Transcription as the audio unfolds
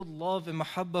love and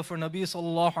mahabbah for Nabi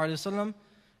sallallahu alayhi wasallam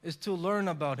is to learn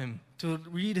about him, to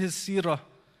read his seerah,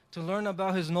 to learn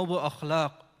about his noble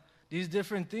akhlaq. These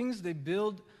different things, they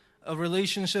build a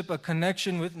relationship, a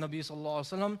connection with Nabi sallallahu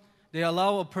alayhi wasallam. They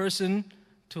allow a person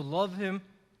to love him,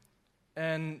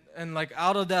 and like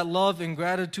out of that love and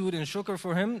gratitude and shukr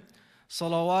for him,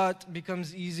 salawat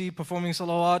becomes easy, performing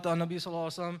salawat on Nabi sallallahu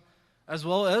alayhi wasallam, as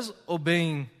well as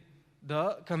obeying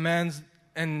the commands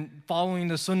and following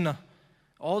the sunnah.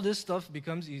 All this stuff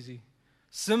becomes easy.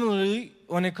 Similarly,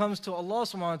 when it comes to Allah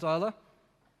subhanahu wa ta'ala,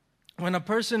 when a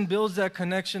person builds that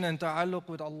connection and ta'alluq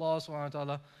with Allah subhanahu wa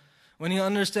ta'ala, when he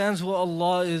understands who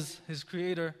Allah is, his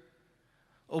creator,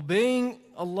 obeying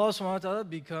Allah subhanahu wa ta'ala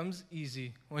becomes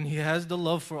easy when he has the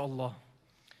love for Allah.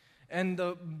 And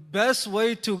the best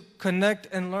way to connect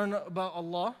and learn about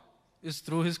Allah is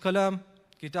through his kalam,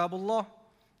 kitabullah,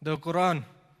 the Quran.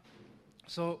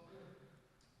 So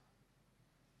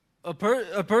a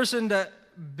person that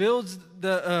builds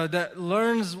that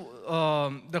learns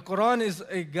the Quran is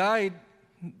a guide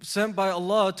sent by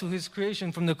Allah to his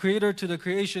creation, from the creator to the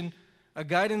creation, a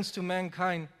guidance to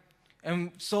mankind.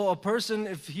 And so a person,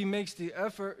 if he makes the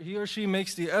effort, he or she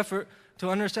makes the effort to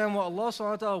understand what Allah subhanahu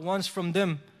wa ta'ala wants from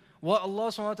them, what Allah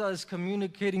subhanahu wa ta'ala is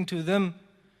communicating to them,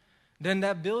 then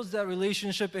that builds that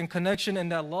relationship and connection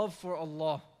and that love for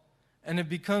Allah. And it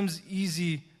becomes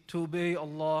easy to obey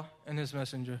Allah and His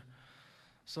Messenger.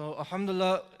 So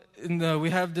alhamdulillah,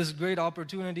 we have this great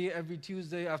opportunity every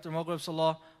Tuesday after Maghrib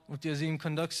Salah. Mufti Azim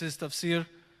conducts his tafsir.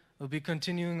 We'll be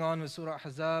continuing on with Surah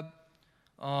Ahzab.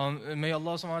 May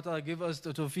Allah subhanahu wa ta'ala give us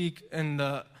the tawfiq and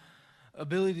the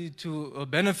ability to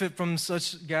benefit from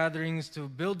such gatherings, to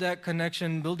build that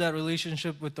connection, build that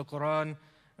relationship with the Quran,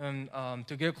 and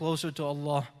to get closer to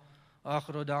Allah.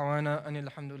 Akhiru da'wana anil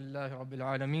hamdulillahi rabbil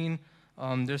alameen.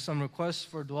 There's some requests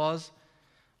for du'as.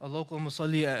 A local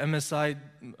musalli at MSI,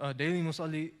 daily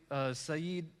musalli,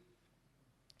 Saeed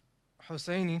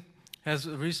Husseini, has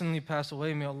recently passed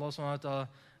away. May Allah subhanahu wa ta'ala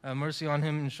have mercy on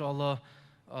him, inshallah.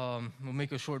 We'll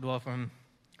make a short dua for him.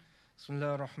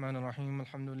 Bismillah ar-Rahman ar-Rahim.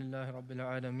 Alhamdulillahi Rabbil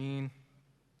Alameen.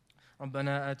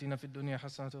 ربنا آتنا في الدنيا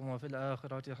حسنة وفي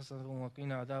الآخرة حسنة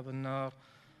وقنا عذاب النار.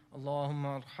 اللهم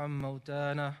ارحم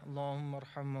موتانا اللهم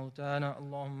ارحم موتانا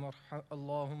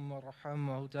اللهم ارحم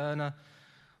موتانا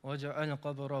واجعل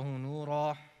قبره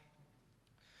نورا.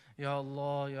 Ya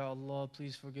Allah,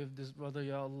 please forgive this brother.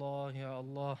 Ya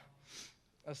Allah,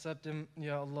 accept him.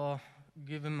 Ya Allah,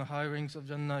 give him high ranks of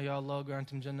Jannah. Ya Allah, grant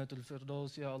him Jannatul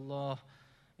Firdaus.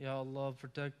 Ya Allah,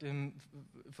 protect him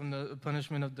from the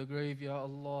punishment of the grave. Ya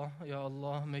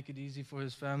Allah, make it easy for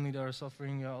his family that are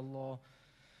suffering. Ya Allah,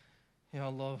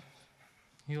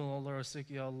 heal all our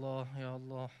sick. Ya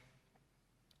Allah.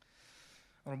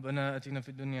 ربنا آتنا في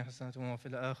الدنيا حسنة وفي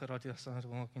الآخرة حسنة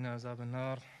وقنا عذاب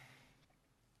النار.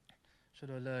 أشهد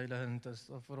أن لا إله إلا أنت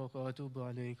أستغفرك وأتوب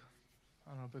إليك.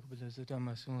 أنا ربك بالعزة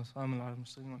عما يصفون وسلام على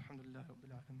المرسلين والحمد لله رب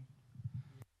العالمين.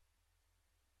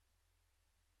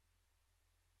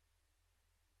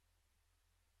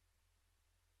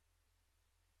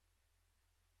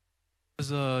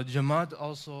 There's a Jamaat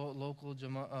also, local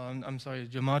Jamaat,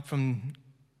 Jamaat from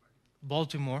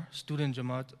Baltimore, student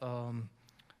Jamaat,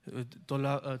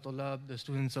 Tolab, the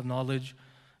students of knowledge.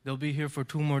 They'll be here for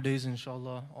 2 more days,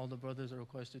 inshallah. All the brothers are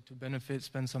requested to benefit,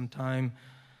 spend some time,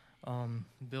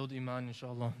 build iman,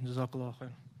 inshallah. Jazakallah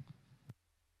khair.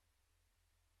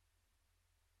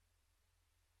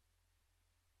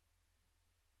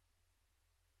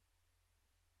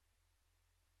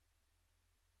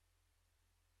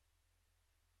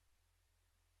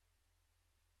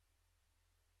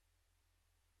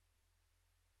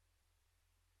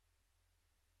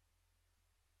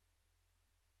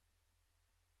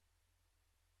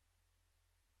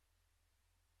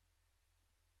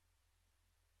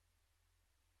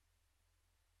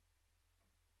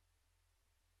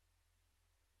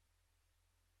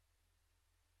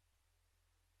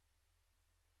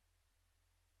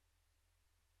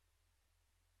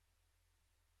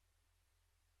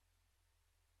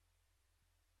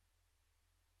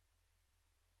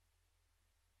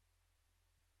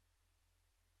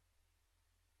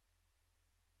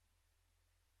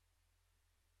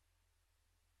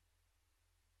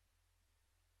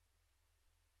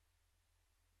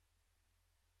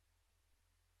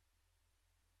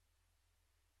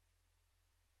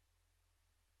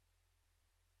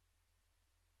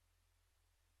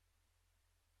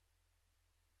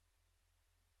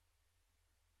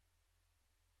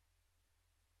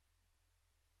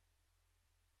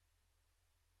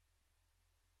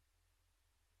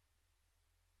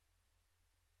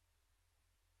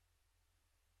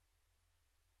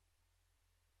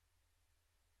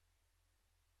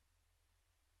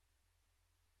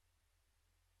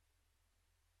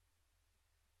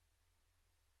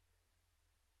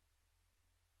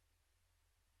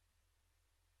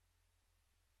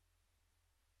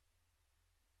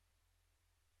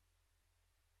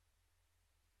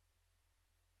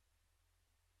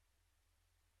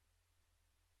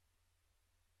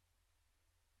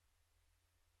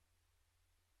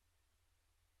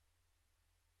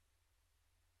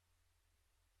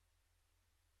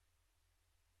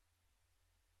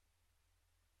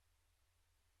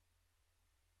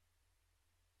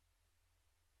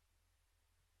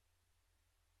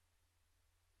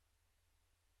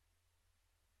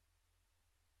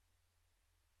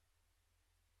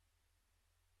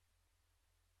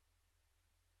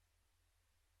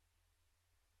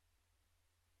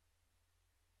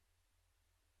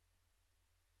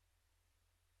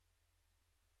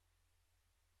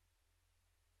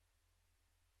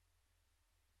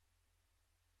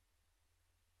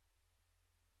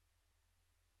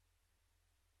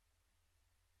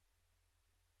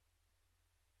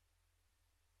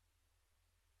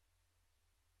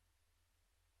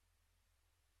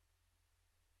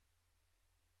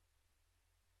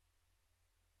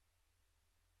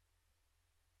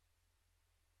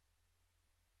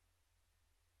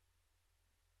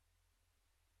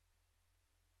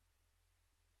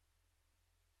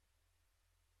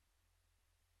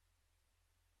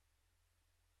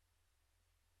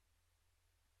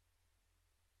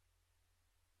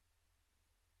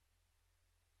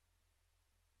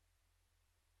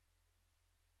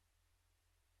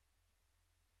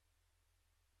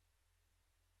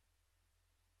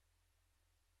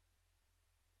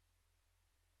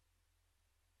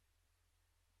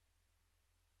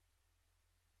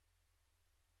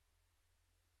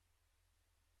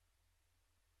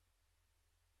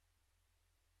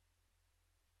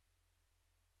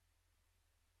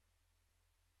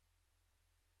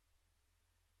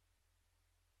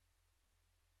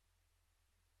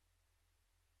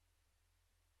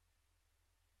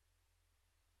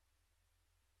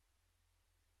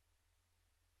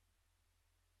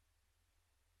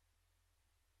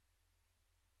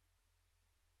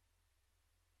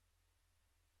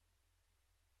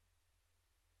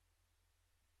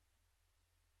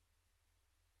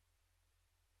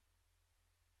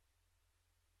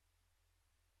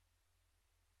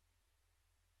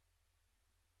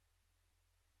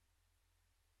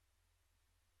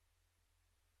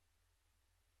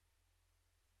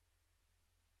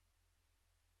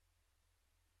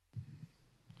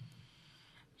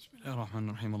 بسم الله الرحمن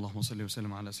الرحيم اللهم صل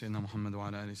وسلم على سيدنا محمد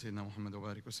وعلى آل سيدنا محمد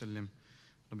وبارك وسلم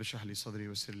رب اشرح لي صدري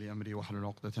ويسر لي أمري واحلل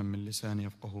عقدة من لساني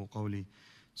يفقهوا قولي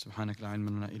سبحانك لا علم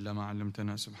لنا إلا ما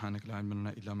علمتنا سبحانك لا علم لنا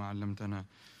إلا ما علمتنا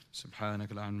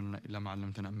سبحانك لا علم لنا إلا ما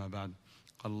علمتنا أما بعد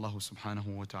قال الله سبحانه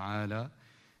وتعالى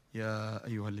يا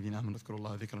أيها الذين آمنوا اذكروا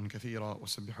الله ذكرا كثيرا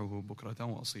وسبحوه بكرة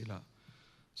وأصيلا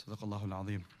صدق الله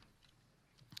العظيم.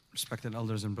 Respected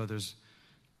elders and brothers,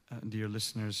 dear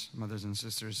listeners, mothers and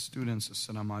sisters, students,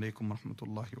 Assalamu alaikum wa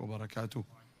rahmatullahi wa barakatuh.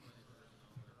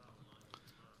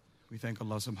 We thank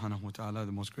Allah subhanahu wa ta'ala,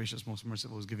 the most gracious, most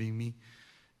merciful, is giving me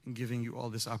and giving you all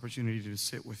this opportunity to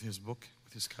sit with His book,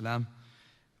 with His kalam,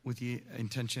 with the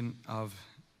intention of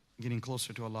getting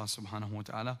closer to Allah subhanahu wa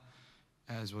ta'ala.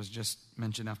 As was just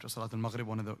mentioned after Salat al-Maghrib,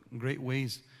 one of the great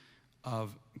ways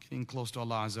of getting close to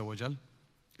Allah Azza wa Jal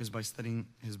is by studying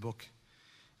His book.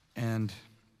 And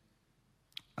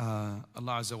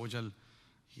Allah Azza wa Jal,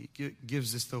 He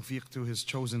gives this tawfiq to His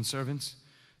chosen servants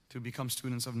to become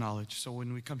students of knowledge. So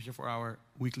when we come here for our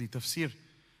weekly tafsir,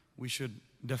 we should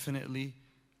definitely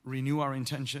renew our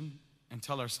intention and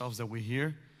tell ourselves that we're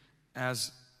here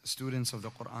as students of the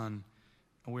Quran.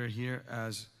 We're here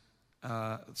as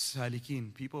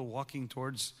salikin, people walking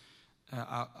towards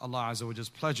Allah Azza wa Jal's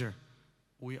pleasure.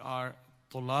 We are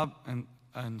tulab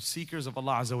and seekers of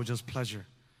Allah Azza wa Jal's pleasure.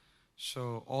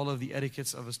 So all of the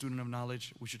etiquettes of a student of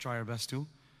knowledge, we should try our best to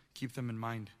keep them in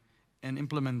mind and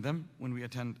implement them when we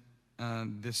attend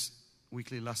this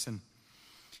weekly lesson.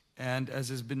 And as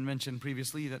has been mentioned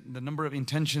previously, that the number of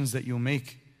intentions that you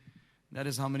make, that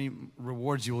is how many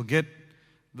rewards you will get.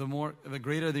 The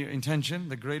greater the intention,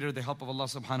 the greater the help of Allah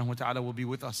subhanahu wa ta'ala will be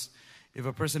with us. If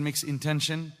a person makes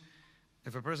intention,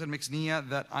 if a person makes niyyah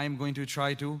that I am going to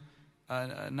try to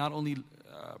not only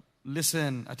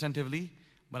listen attentively,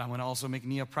 but I'm going to also make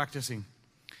niyyah practicing.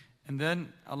 And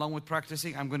then along with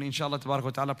practicing, I'm going to inshallah tabarak wa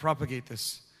ta'ala propagate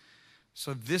this.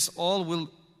 So this all will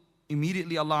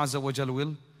immediately Allah Azza wa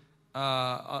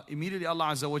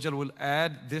Jal will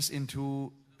add this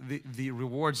into the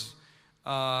rewards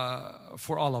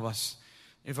for all of us.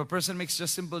 If a person makes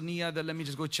just simple niyyah that let me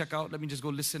just go check out, let me just go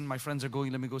listen, my friends are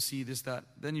going, let me go see this, that,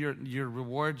 then your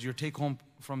reward, your take home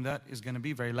from that is going to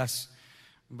be very less.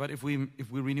 But if we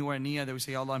renew our niyyah that we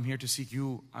say, Allah, I'm here to seek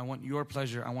you, I want your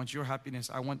pleasure, I want your happiness,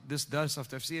 I want this dars of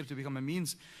tafsir to become a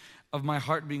means of my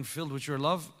heart being filled with your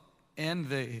love and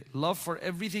the love for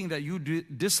everything that you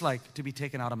dislike to be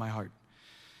taken out of my heart.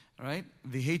 Right?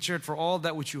 The hatred for all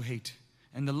that which you hate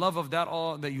and the love of that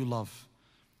all that you love.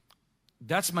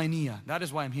 That's my niyyah. That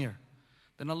is why I'm here.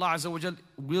 Then Allah Azza wa Jal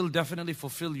will definitely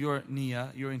fulfill your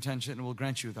niyyah, your intention, and will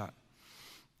grant you that.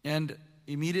 And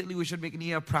immediately we should make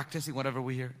niyyah practicing whatever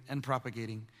we hear and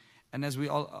propagating. And as I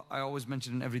always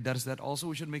mention in every dars that also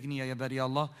we should make niyyah that Ya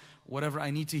Allah, whatever I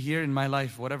need to hear in my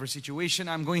life, whatever situation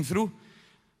I'm going through,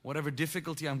 whatever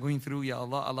difficulty I'm going through, Ya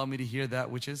Allah, allow me to hear that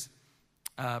which is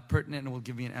pertinent and will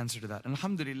give me an answer to that. And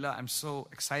alhamdulillah, I'm so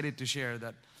excited to share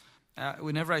that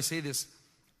whenever I say this,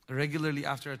 regularly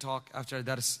after a talk, after a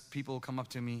dars, people come up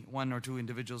to me, one or two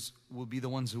individuals will be the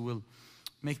ones who will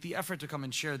make the effort to come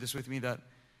and share this with me that,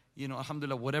 you know,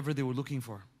 alhamdulillah, whatever they were looking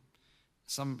for.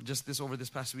 Over this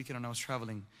past weekend when I was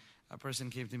traveling, a person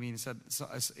came to me and said,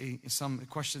 some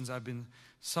questions I've been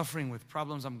suffering with,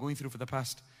 problems I'm going through for the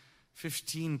past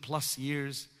 15 plus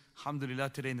years. Alhamdulillah,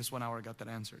 today in this 1 hour I got that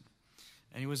answered.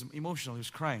 And he was emotional, he was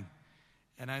crying.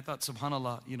 And I thought,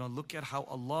 subhanAllah, you know, look at how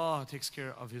Allah takes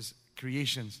care of His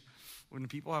creations. When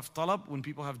people have talab, when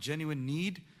people have genuine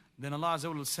need, then Allah Azza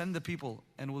wa Jalla will send the people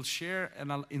and will share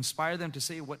and I'll inspire them to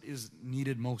say what is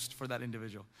needed most for that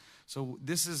individual. So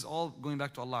this is all going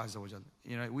back to Allah Azza wa Jalla.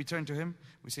 You know, we turn to Him,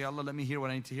 we say, Allah, let me hear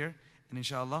what I need to hear. And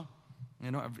inshallah,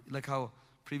 you know, like how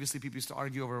previously people used to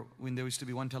argue over when there used to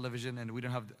be one television and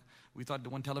we thought the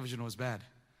one television was bad.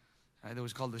 Right? It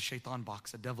was called the shaitan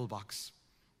box, a devil box.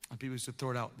 And people used to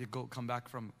throw it out. They'd come back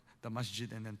from the masjid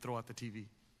and then throw out the TV.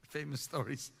 Famous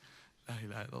stories. La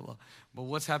ilaha illallah. But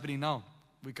what's happening now?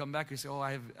 We come back, we say, oh,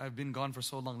 I've been gone for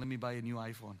so long, let me buy a new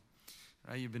iPhone.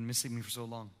 Right? You've been missing me for so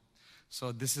long.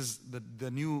 So this is the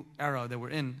new era that we're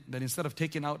in, that instead of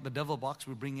taking out the devil box,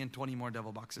 we bring in 20 more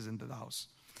devil boxes into the house.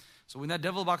 So when that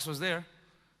devil box was there,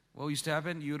 what used to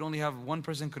happen? You would only have one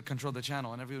person could control the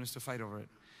channel and everyone used to fight over it.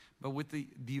 But with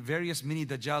the various mini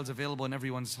dajjals available in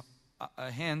everyone's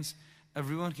hands,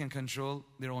 everyone can control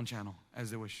their own channel as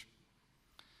they wish.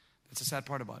 That's a sad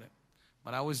part about it.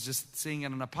 But I was just saying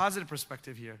it on a positive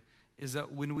perspective here, is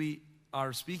that when we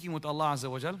are speaking with Allah Azza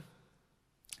wa Jal,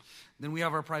 then we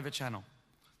have our private channel.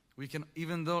 We can,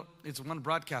 even though it's one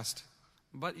broadcast,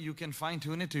 but you can fine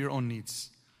tune it to your own needs.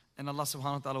 And Allah subhanahu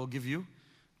wa ta'ala will give you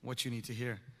what you need to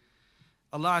hear.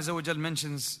 Allah Azza wa Jal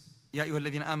mentions, Ya ayyuha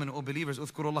alladhina amanu, O believers,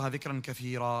 اذكروا الله ذكرا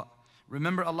كثيرا.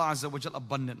 Remember Allah Azza wa Jal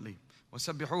abundantly.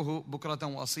 وَسَبِّحُوهُ بُكْرَةً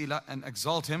وَأَصِيلًا, and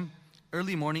exalt Him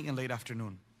early morning and late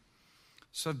afternoon.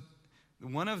 So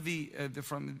one of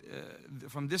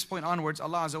from this point onwards,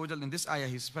 Allah Azza wa Jal in this ayah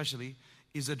especially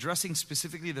is addressing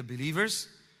specifically the believers,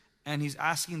 and He's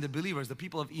asking the believers, the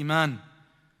people of Iman,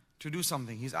 to do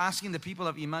something. He's asking the people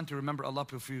of Iman to remember Allah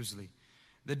profusely.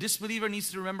 The disbeliever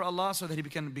needs to remember Allah so that he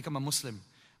can become a Muslim.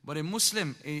 But a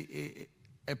Muslim,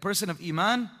 a person of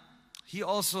Iman, he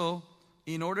also,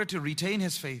 in order to retain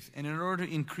his faith and in order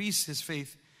to increase his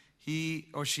faith, he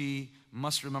or she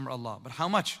must remember Allah. But how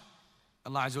much?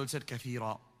 Allah Azza wa Jalla said,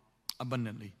 kathira,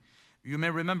 abundantly. You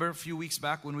may remember a few weeks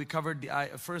back when we covered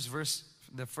the first verse,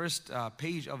 the first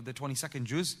page of the 22nd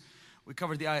juz, we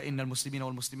covered the ayah, إِنَّ الْمُسْلِمِينَ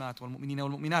وَالْمُسْلِمَاتِ وَالْمُؤْمِنِينَ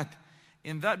وَالْمُؤْمِنَاتِ.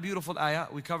 In that beautiful ayah,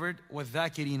 we covered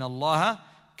وَالذَّاكِرِينَ اللَّهَ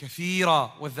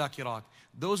كَثِيرًا وَالذَّاكِرَاتِ.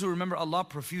 Those who remember Allah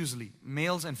profusely,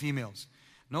 males and females.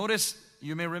 Notice,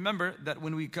 you may remember that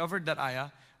when we covered that ayah,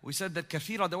 we said that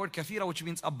kathira, the word kathira, which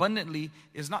means abundantly,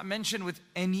 is not mentioned with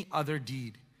any other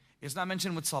deed. It's not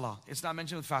mentioned with salah. It's not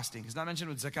mentioned with fasting. It's not mentioned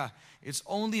with zakah. It's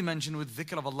only mentioned with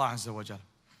dhikr of Allah Azza wa Jal.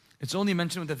 It's only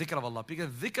mentioned with the dhikr of Allah. Because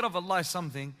dhikr of Allah is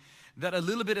something that a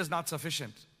little bit is not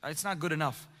sufficient. It's not good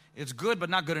enough. It's good but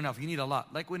not good enough. You need a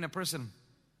lot. Like when a person,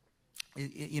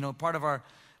 part of our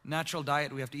natural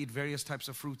diet, we have to eat various types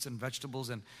of fruits and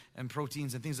vegetables and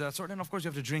proteins and things of that sort. And of course you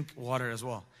have to drink water as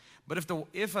well. But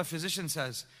if a physician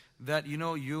says that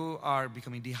you are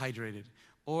becoming dehydrated,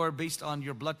 or based on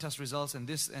your blood test results and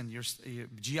this, and your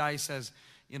GI says,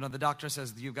 the doctor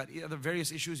says you've got other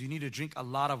various issues, you need to drink a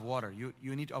lot of water.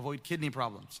 You need to avoid kidney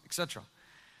problems, etc.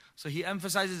 So he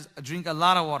emphasizes drink a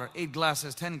lot of water, 8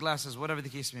 glasses, 10 glasses, whatever the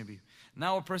case may be.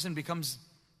 Now a person becomes,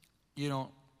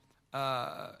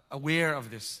 aware of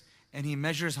this, and he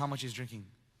measures how much he's drinking,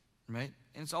 right?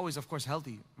 And it's always, of course,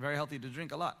 healthy, very healthy to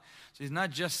drink a lot. So he's not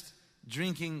just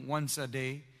drinking once a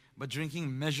day, but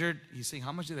drinking measured. He's saying,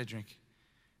 how much did I drink?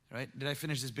 Right? Did I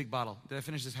finish this big bottle? Did I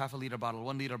finish this half a liter bottle,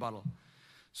 1 liter bottle?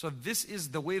 So this is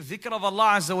the way dhikr of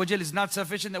Allah Azza wa Jal is not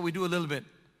sufficient that we do a little bit.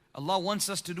 Allah wants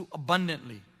us to do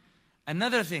abundantly.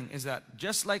 Another thing is that,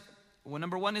 just like,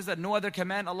 number one is that no other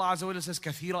command Allah Azza wa Jal says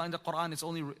kathira in the Quran, it's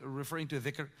only referring to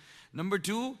dhikr. Number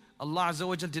two, Allah Azza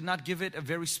wa Jal did not give it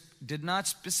did not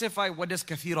specify what does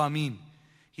kathira mean.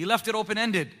 He left it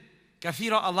open-ended.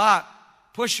 Kathira, a lot.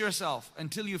 Push yourself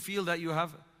until you feel that you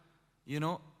have,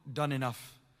 done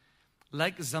enough.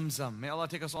 Like Zamzam. May Allah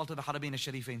take us all to the Haramain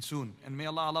al-Sharifain soon. And may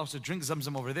Allah allow us to drink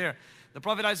Zamzam over there. The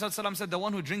Prophet ﷺ said, the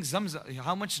one who drinks Zamzam,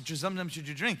 how much Zamzam should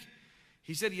you drink?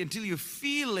 He said, until you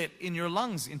feel it in your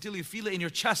lungs, until you feel it in your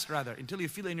chest rather, until you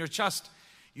feel it in your chest.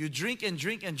 You drink and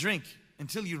drink and drink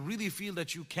until you really feel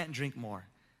that you can't drink more.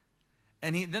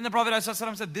 And then the Prophet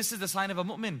ﷺ said, this is the sign of a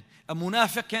mu'min. A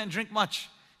munafiq can't drink much.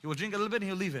 He will drink a little bit and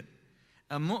he'll leave it.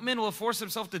 A mu'min will force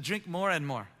himself to drink more and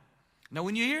more. Now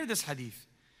when you hear this hadith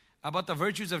about the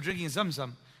virtues of drinking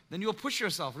Zamzam, then you'll push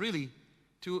yourself really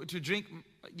to drink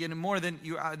more than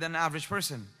an average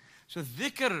person. So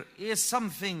dhikr is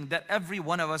something that every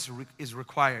one of us is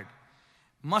required,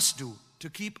 must do, to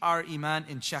keep our iman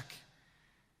in check.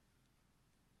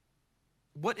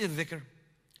 What is dhikr?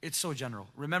 It's so general.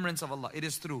 Remembrance of Allah. It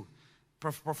is through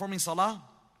performing salah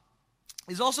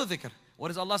is also dhikr. What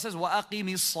does Allah says? وَأَقِيمِ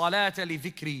الصَّلَاةَ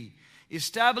لِذِكْرِي.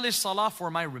 Establish salah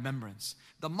for my remembrance.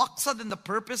 The maqsad and the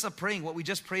purpose of praying, what we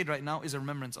just prayed right now, is a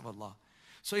remembrance of Allah.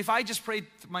 So if I just prayed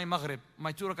my maghrib,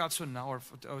 my 2 rakat sunnah or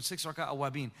 6 rakat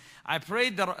awabin, I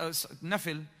prayed the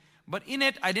nafil, but in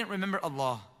it I didn't remember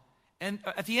Allah. And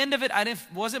at the end of it,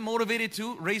 wasn't motivated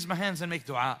to raise my hands and make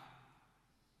dua.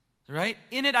 Right?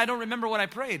 In it, I don't remember what I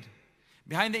prayed.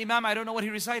 Behind the imam, I don't know what he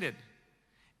recited.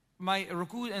 My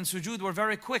ruku and sujood were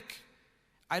very quick.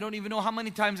 I don't even know how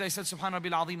many times I said Subhan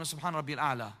Rabbil Azim and Subhan Rabbil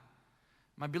A'la.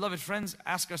 My beloved friends,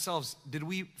 ask ourselves, did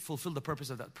we fulfill the purpose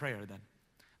of that prayer then?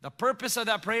 The purpose of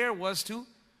that prayer was to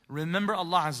remember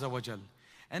Allah Azza wa Jal.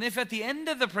 And if at the end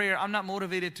of the prayer, I'm not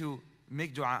motivated to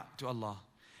make dua to Allah,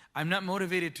 I'm not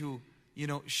motivated to,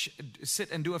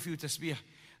 sit and do a few tasbih,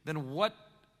 then what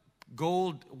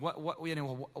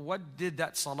did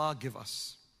that salah give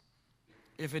us?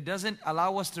 If it doesn't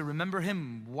allow us to remember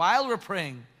Him while we're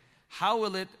praying, how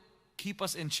will it keep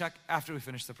us in check after we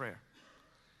finish the prayer?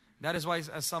 That is why,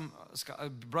 as some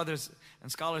brothers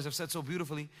and scholars have said so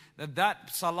beautifully, that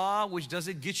salah which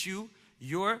doesn't get you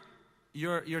your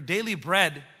daily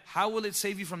bread, how will it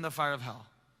save you from the fire of hell?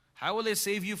 How will it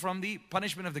save you from the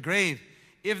punishment of the grave?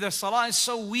 If the salah is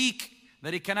so weak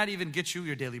that it cannot even get you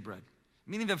your daily bread.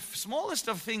 Meaning the smallest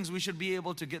of things we should be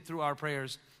able to get through our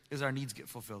prayers is our needs get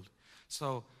fulfilled.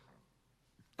 So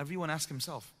everyone ask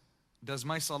himself, does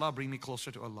my salah bring me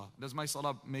closer to Allah? Does my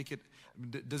salah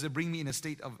does it bring me in a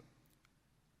state of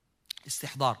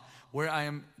istihdar, where I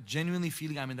am genuinely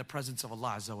feeling I'm in the presence of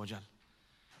Allah Azza wa Jal?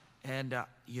 And,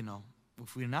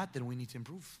 if we're not, then we need to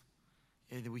improve.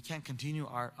 We can't continue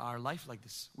our life like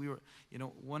this.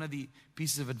 One of the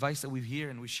pieces of advice that we hear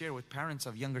and we share with parents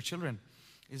of younger children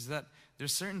is that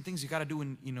there's certain things you got to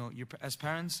do as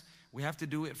parents. We have to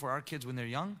do it for our kids when they're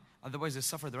young. Otherwise, they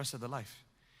suffer the rest of their life.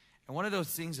 And one of those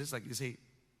things is like you say,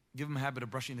 give them a habit of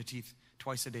brushing their teeth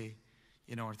twice a day,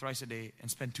 or thrice a day, and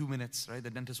spend 2 minutes, right? The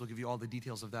dentist will give you all the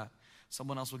details of that.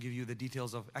 Someone else will give you the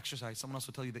details of exercise. Someone else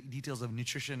will tell you the details of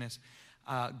nutrition,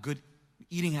 good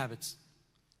eating habits.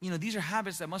 These are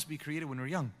habits that must be created when we're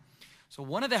young. So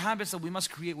one of the habits that we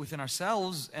must create within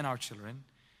ourselves and our children,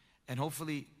 and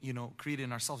hopefully, create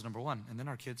in ourselves, number one, and then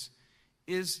our kids,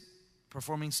 is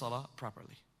performing salah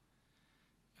properly.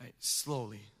 Right?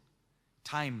 Slowly,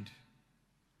 timed.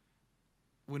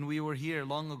 When we were here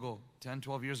long ago, 10,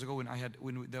 12 years ago, when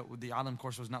the Alim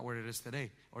course was not where it is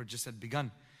today, or just had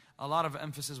begun, a lot of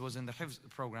emphasis was in the Hifz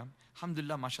program.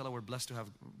 Alhamdulillah, mashallah, we're blessed to have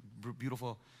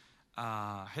beautiful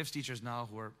Hifz teachers now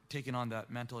who are taking on that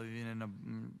mantle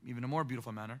even a more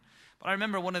beautiful manner. But I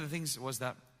remember one of the things was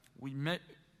that we met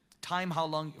time how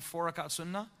long, 4 rakat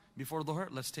sunnah before Dhuhr,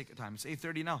 let's take a time. It's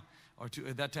 8:30 now, or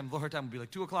at that time, Dhuhr time would be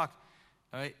like 2 o'clock.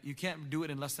 All right, you can't do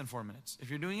it in less than 4 minutes. If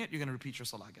you're doing it, you're going to repeat your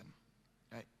salah again.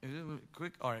 Right?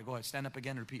 Quick, all right, go ahead, stand up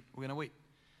again, repeat. We're going to wait.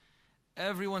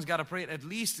 Everyone's got to pray it, at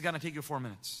least it's going to take you 4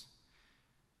 minutes.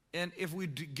 And if we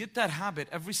get that habit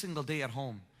every single day at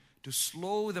home, to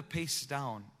slow the pace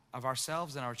down of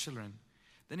ourselves and our children,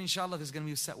 then inshallah this is going to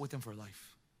be set with them for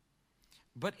life.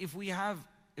 But if we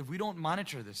don't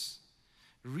monitor this,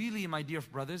 really, my dear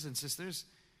brothers and sisters,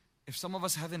 if some of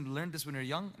us haven't learned this when we're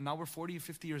young, now we're 40,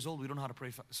 50 years old, we don't know how to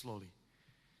pray slowly.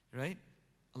 Right?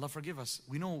 Allah forgive us.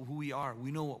 We know who we are.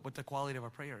 We know what the quality of our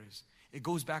prayer is. It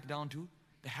goes back down to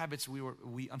the habits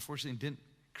we unfortunately didn't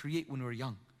create when we were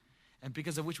young, and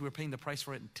because of which we were paying the price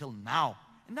for it until now.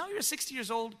 And now you're 60 years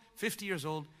old, 50 years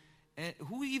old, and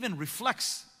who even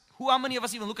reflects? How many of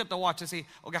us even look at the watch and say,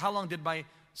 okay, how long did my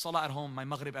salah at home, my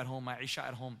maghrib at home, my isha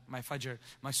at home, my fajr,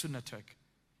 my sunnah took?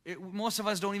 Most of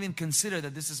us don't even consider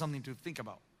that this is something to think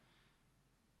about.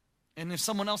 And if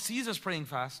someone else sees us praying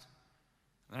fast,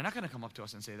 they're not going to come up to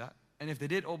us and say that. And if they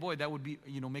did, oh boy, that would be,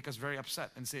 make us very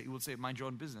upset and would say, mind your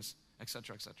own business,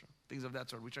 etc., etc. Things of that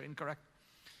sort, which are incorrect.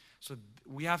 So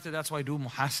we have to, that's why, do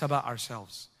muhasabah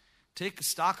ourselves. Take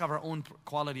stock of our own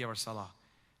quality of our salah.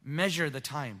 Measure the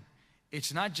time.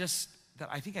 It's not just that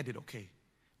I think I did okay.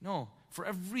 No, for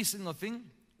every single thing,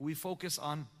 we focus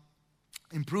on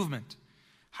improvement.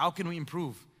 How can we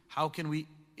improve? How can we,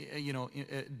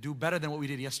 do better than what we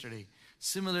did yesterday?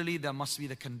 Similarly, that must be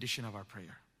the condition of our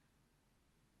prayer.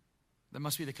 That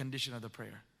must be the condition of the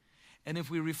prayer. And if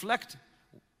we reflect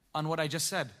on what I just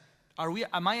said,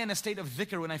 am I in a state of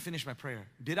dhikr when I finish my prayer?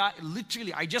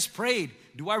 I just prayed.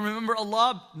 Do I remember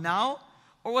Allah now?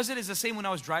 Or was it the same when I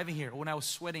was driving here, or when I was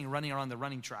sweating, running around the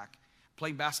running track,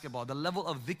 playing basketball? The level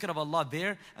of dhikr of Allah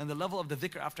there and the level of the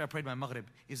dhikr after I prayed my maghrib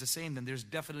is the same. Then there's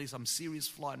definitely some serious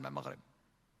flaw in my maghrib.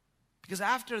 Because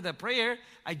after the prayer,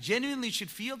 I genuinely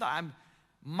should feel that I'm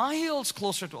miles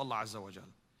closer to Allah Azza wa Jal.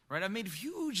 Right? I've made a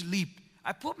huge leap.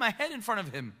 I put my head in front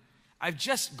of Him. I've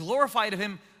just glorified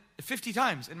Him 50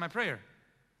 times in my prayer.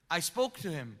 I spoke to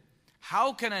Him.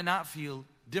 How can I not feel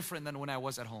different than when I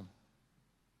was at home?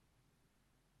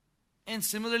 And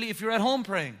similarly, if you're at home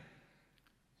praying,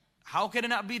 how can it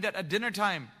not be that at dinner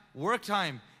time, work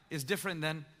time is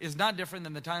not different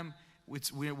than the time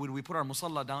when we put our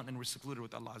musalla down and we're secluded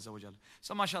with Allah Azza wa Jal?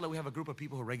 So mashallah, we have a group of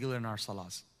people who are regular in our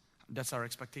salahs. That's our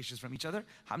expectations from each other.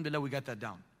 Alhamdulillah, we got that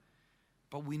down.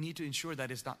 But we need to ensure that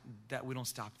we don't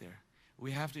stop there.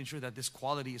 We have to ensure that this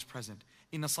quality is present.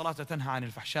 Inna salata tanha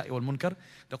anil fahsha'i wal munkar.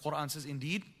 The Quran says,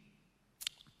 indeed,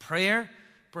 prayer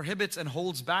prohibits and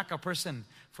holds back a person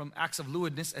from acts of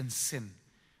lewdness and sin.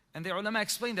 And the ulama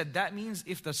explained that means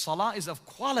if the salah is of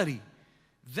quality,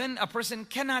 then a person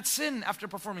cannot sin after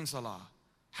performing salah.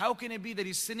 How can it be that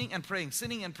he's sinning and praying,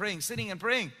 sinning and praying, sinning and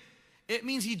praying? It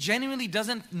means he genuinely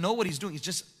doesn't know what he's doing. He's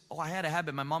just, I had a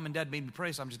habit. My mom and dad made me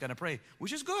pray, so I'm just going to pray.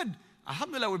 Which is good.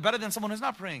 Alhamdulillah, we're better than someone who's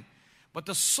not praying. But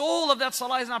the soul of that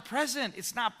salah is not present.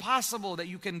 It's not possible that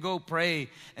you can go pray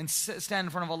and stand in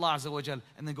front of Allah Azza wa Jal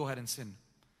and then go ahead and sin.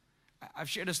 I've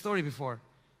shared a story before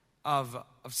of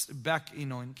back, in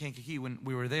Kankakee when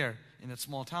we were there in that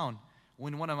small town.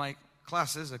 When one of my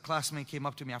classes, a classmate came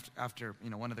up to me after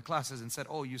one of the classes and said,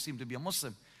 oh, you seem to be a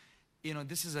Muslim.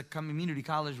 This is a community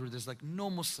college where there's no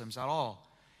Muslims at all.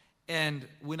 And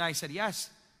when I said yes,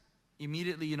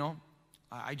 immediately,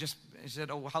 he said,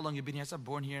 oh, how long you been here? I said,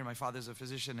 born here, my father's a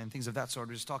physician and things of that sort.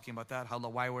 We're just talking about that,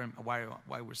 why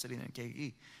we're sitting in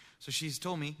KE. So she's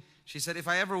told me, she said, if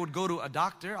I ever would go to a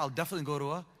doctor, I'll definitely go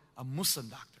to a Muslim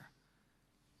doctor.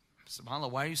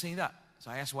 SubhanAllah, why are you saying that?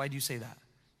 So I asked, why do you say that?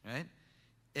 Right?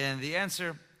 And the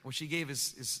answer, what she gave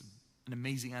is an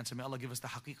amazing answer. May Allah give us the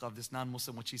haqiqah of this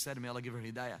non-Muslim, what she said, and may Allah give her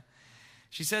hidayah.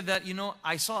 She said that,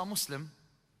 I saw a Muslim,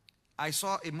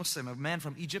 a man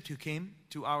from Egypt who came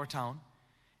to our town,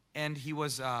 and he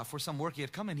was, for some work he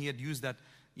had come and he had used that,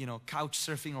 couch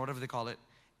surfing or whatever they call it,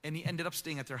 and he ended up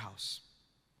staying at their house.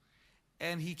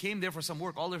 And he came there for some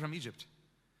work all the way from Egypt.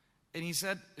 And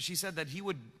she said that he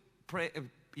would pray,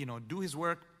 do his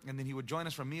work, and then he would join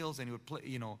us for meals, and he would play,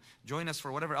 join us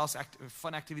for whatever else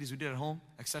fun activities we did at home,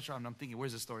 etc. And I'm thinking,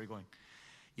 where's this story going?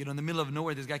 In the middle of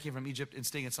nowhere, this guy came from Egypt and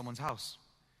staying at someone's house.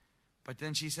 But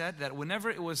then she said that whenever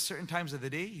it was certain times of the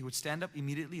day, he would stand up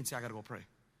immediately and say, I gotta go pray.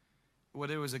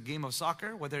 Whether it was a game of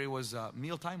soccer, whether it was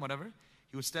mealtime, whatever,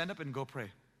 he would stand up and go pray. He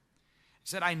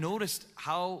said, I noticed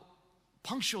how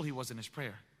punctual he was in his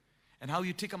prayer, and how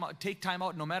you take time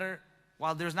out no matter,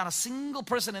 while there's not a single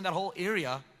person in that whole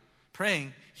area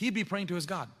praying, he'd be praying to his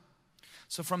God.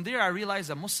 So from there I realized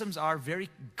that Muslims are very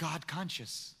God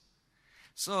conscious.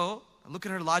 So look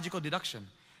at her logical deduction.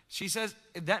 She says,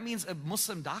 that means a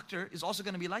Muslim doctor is also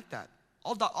going to be like that.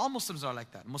 All Muslims are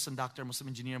like that. Muslim doctor, Muslim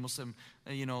engineer, Muslim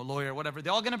lawyer, whatever.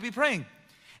 They're all going to be praying.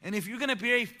 And if you're going to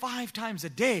pray 5 times a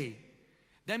day,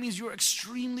 that means you're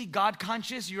extremely God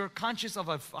conscious. You're conscious of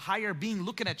a higher being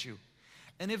looking at you.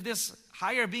 And if this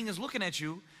higher being is looking at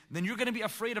you, then you're going to be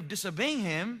afraid of disobeying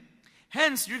Him.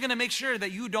 Hence, you're going to make sure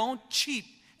that you don't cheat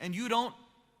and you don't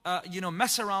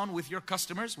mess around with your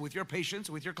customers, with your patients,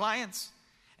 with your clients.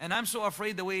 And I'm so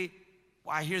afraid the way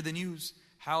I hear the news,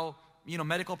 how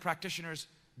medical practitioners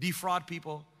defraud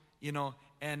people,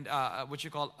 and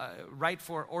write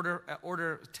for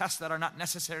order tests that are not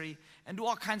necessary, and do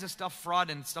all kinds of stuff, fraud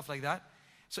and stuff like that.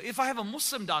 So if I have a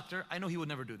Muslim doctor, I know he would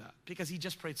never do that, because he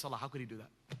just prayed salah. How could he do that?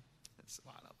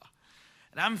 SubhanAllah.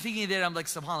 And I'm thinking there, I'm like,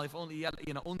 SubhanAllah, if only,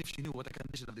 only if she knew what the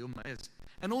condition of the ummah is.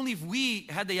 And only if we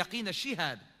had the yaqeen that she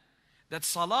had, that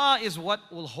salah is what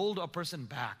will hold a person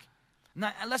back.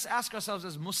 Now, let's ask ourselves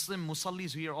as Muslim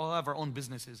musallis who all have our own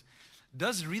businesses,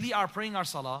 does really our praying our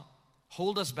salah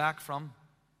hold us back from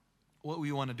what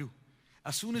we want to do?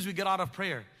 As soon as we get out of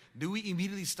prayer, do we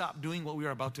immediately stop doing what we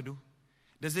are about to do?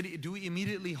 Do we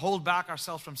immediately hold back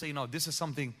ourselves from saying, no, this is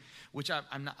something which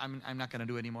I'm not going to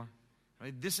do anymore?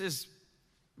 Right? This is,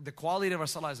 the quality of our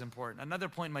salah is important. Another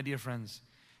point, my dear friends,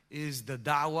 is the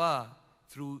da'wah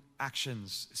through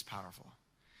actions is powerful.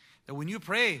 That when you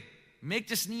pray, make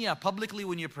this niyyah publicly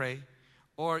when you pray,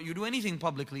 or you do anything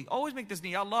publicly, always make this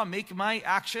niyyah, Allah, make my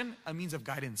action a means of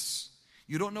guidance.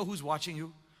 You don't know who's watching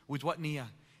you, with what niyyah.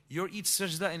 Your each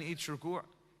sajda and each ruku'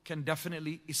 can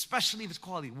definitely, especially if it's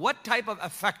quality. What type of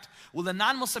effect will the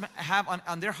non-Muslim have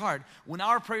on their heart when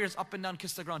our prayers up and down,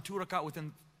 kiss the ground, 2 rak'ah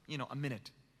within a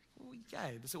minute? Oh, yeah,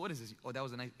 so what is this? Oh, that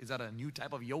was is that a new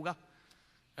type of yoga?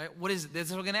 Right? What is it? That's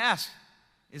what we're going to ask.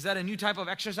 Is that a new type of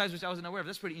exercise which I wasn't aware of?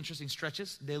 That's pretty interesting.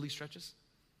 Stretches, daily stretches.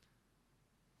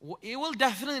 It will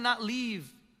definitely not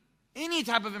leave any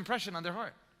type of impression on their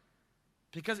heart,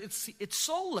 because it's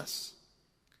soulless.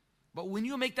 But when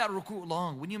you make that ruku'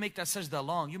 long, when you make that sajda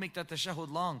long, you make that tashahud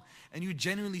long, and you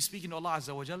genuinely speak to Allah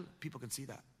Azza wa Jal, people can see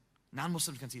that.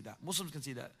 Non-Muslims can see that. Muslims can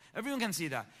see that. Everyone can see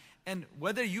that. And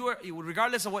whether you are,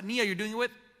 regardless of what niyyah you're doing it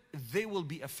with, they will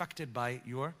be affected by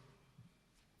your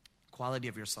quality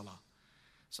of your salah.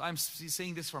 So I'm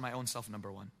saying this for my own self, number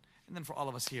one. And then for all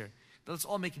of us here, let's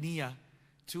all make niyyah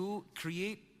to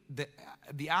create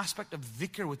the aspect of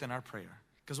dhikr within our prayer.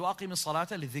 Because وَأَقِيمِ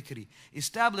الصَّلَاةَ لِذِكْرِ,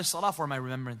 establish salah for my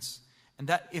remembrance. And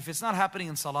that if it's not happening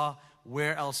in salah,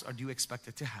 where else do you expect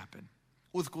it to happen?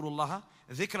 اذْكُرُوا اللَّهَ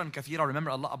ذِكْرًا كَثِيرًا,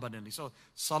 remember Allah abundantly. So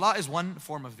salah is one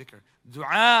form of dhikr.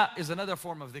 Dua is another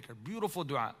form of dhikr. Beautiful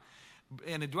dua.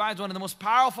 And dua is one of the most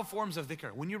powerful forms of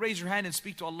dhikr. When you raise your hand and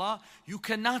speak to Allah, you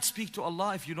cannot speak to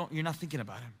Allah if you're not thinking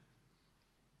about Him.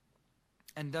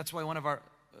 And that's why one of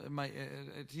my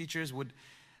teachers would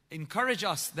encourage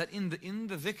us that in the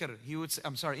dhikr, he would say,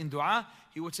 in dua,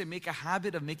 he would say, make a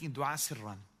habit of making dua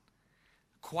sirran.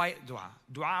 Quiet dua.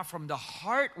 Dua from the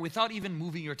heart without even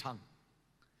moving your tongue.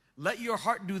 Let your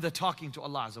heart do the talking to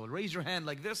Allah Azza wa Jal. Raise your hand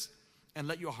like this and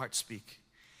let your heart speak.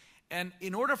 And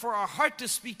in order for our heart to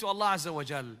speak to Allah Azza wa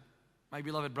Jal, my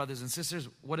beloved brothers and sisters,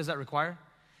 what does that require?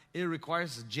 It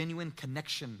requires a genuine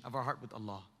connection of our heart with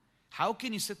Allah. How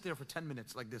can you sit there for 10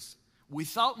 minutes like this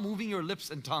without moving your lips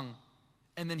and tongue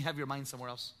and then have your mind somewhere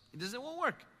else? It won't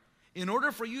work. In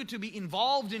order for you to be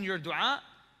involved in your dua,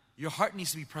 your heart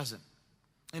needs to be present.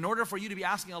 In order for you to be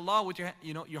asking Allah with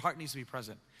your heart needs to be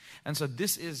present. And so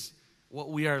this is what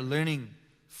we are learning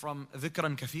from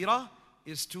dhikran kathira,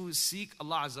 is to seek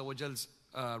Allah Azza wa Jal's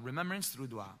remembrance through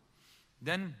dua.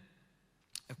 Then,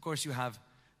 of course, you have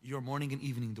your morning and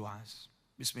evening du'as.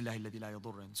 Bismillah alladhi la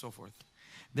yadurra, and so forth.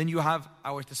 Then you have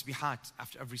our tasbihat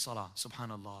after every salah.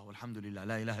 Subhanallah, walhamdulillah,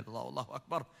 la ilaha illallah, Allahu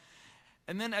Akbar.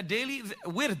 And then a daily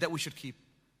wird that we should keep.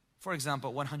 For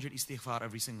example, 100 istighfar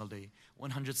every single day,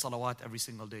 100 salawat every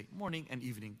single day, morning and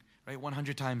evening, right?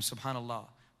 100 times subhanallah,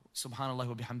 subhanallah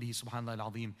wa bihamdihi, subhanallah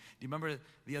al-azim. Do you remember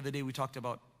the other day we talked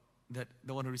about that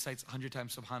the one who recites 100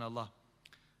 times subhanallah,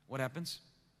 what happens?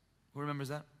 Who remembers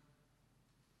that?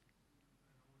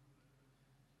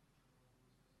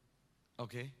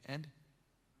 Okay, and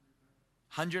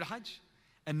 100 hajj.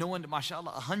 And no one,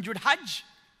 mashallah, 100 hajj.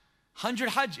 100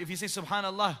 hajj, if you say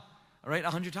subhanallah, right,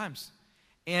 100 times.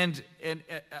 And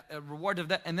a reward of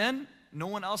that. And then no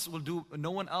one else will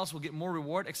get more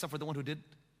reward except for the one who did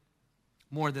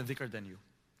more than dhikr than you.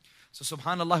 So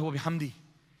subhanallah wa bihamdi.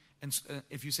 And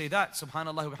if you say that,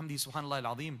 subhanallah wa bihamdi, subhanallah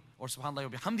al-azim, or subhanallah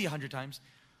wa bihamdi 100 times,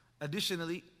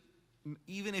 additionally,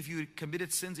 even if you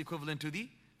committed sins equivalent to the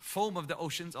foam of the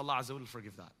oceans, Allah Azza wa Jalla will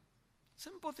forgive that.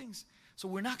 Simple things. So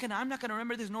I'm not gonna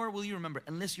remember this, nor will you remember,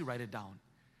 unless you write it down.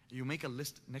 You make a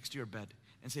list next to your bed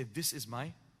and say, this is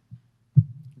my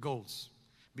goals.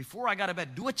 Before I got to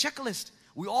bed, do a checklist.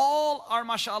 We all are,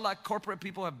 mashallah, corporate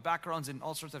people, have backgrounds in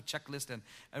all sorts of checklists, and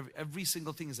every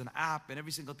single thing is an app, and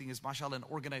every single thing is, mashallah, in an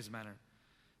organized manner.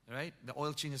 Right? The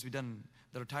oil change has to be done,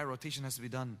 the tire rotation has to be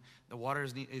done,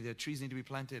 the trees need to be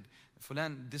planted.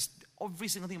 Fulan, every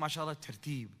single thing, mashallah,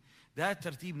 tarteeb. That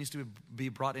tarteeb needs to be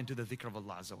brought into the dhikr of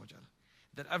Allah Azza wa Jalla.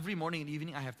 That every morning and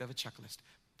evening I have to have a checklist.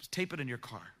 Just tape it in your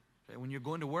car. Right? When you're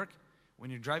going to work, when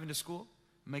you're driving to school,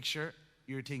 make sure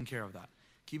you're taking care of that.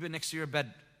 Keep it next to your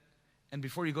bed. And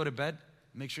before you go to bed,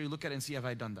 make sure you look at it and see, have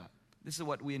I done that? This is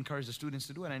what we encourage the students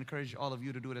to do, and I encourage all of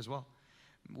you to do it as well.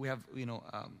 We have,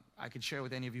 I can share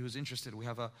with any of you who's interested. We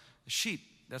have a sheet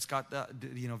that's got the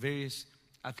various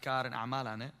adhkar and a'mal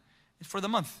on it. It's for the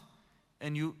month.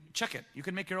 And you check it. You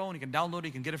can make your own. You can download it.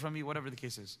 You can get it from me, whatever the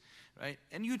case is, right?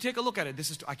 And you take a look at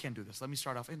it. I can't do this. Let me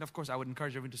start off. And of course, I would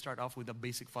encourage everyone to start off with a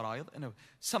basic fara'id and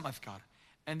some adhkar.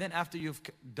 And then after you've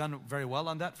done very well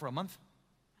on that for a month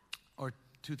or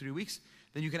 2-3 weeks,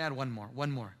 then you can add one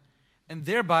more. And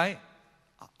thereby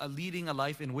leading a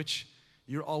life in which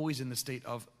you're always in the state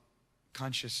of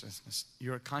consciousness.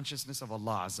 You're a consciousness of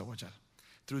Allah Azza wa Jalla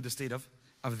through the state of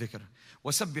dhikr.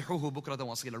 وَسَبِّحُوهُ بُكْرَةً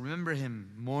وَأَصِيلًا. Remember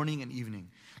Him morning and evening.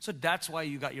 So that's why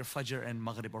you got your Fajr and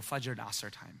Maghrib, or Fajr and Asr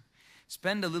time.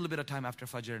 Spend a little bit of time after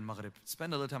Fajr and Maghrib.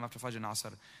 Spend a little time after Fajr and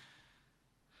Asr.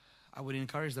 I would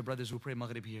encourage the brothers who pray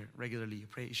Maghrib here regularly,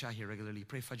 pray Isha here regularly,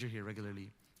 pray Fajr here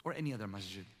regularly, or any other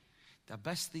masjid. The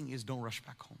best thing is don't rush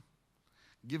back home.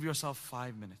 Give yourself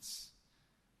 5 minutes.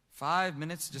 5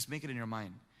 minutes, just make it in your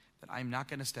mind that I'm not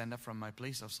going to stand up from my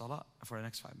place of salah for the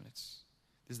next 5 minutes.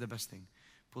 This is the best thing.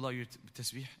 Pull out your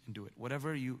tasbih and do it.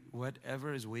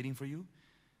 Whatever is waiting for you,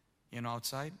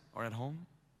 outside or at home,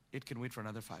 it can wait for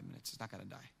another 5 minutes. It's not going to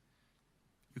die.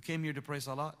 You came here to pray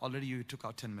salah, already you took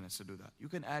out 10 minutes to do that. You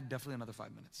can add definitely another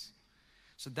 5 minutes.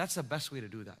 So that's the best way to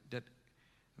do that.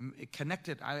 Connect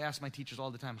it. I ask my teachers all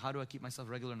the time, how do I keep myself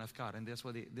regular in adhkar? And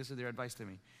this is their advice to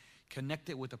me. Connect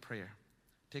it with a prayer.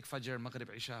 Take Fajr, Maghrib,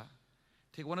 Isha.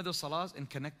 Take one of those salahs and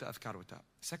connect the adhkar with that.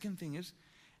 Second thing is,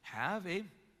 have a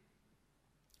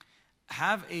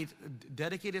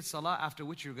dedicated salah after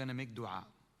which you're going to make dua.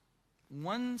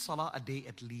 One salah a day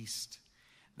at least.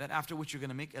 That after which you're going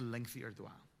to make a lengthier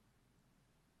dua.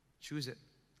 Choose it.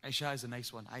 Isha is a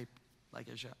nice one. I like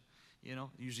Isha.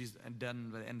 Usually it's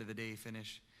done by the end of the day,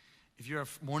 finish. If you're a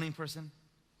morning person,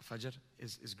 Fajr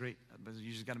is great. But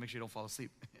you just got to make sure you don't fall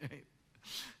asleep.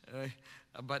 Right?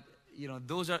 But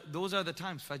those are the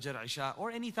times, Fajr, Isha,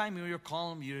 or any time you're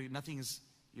calm, you're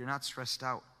not stressed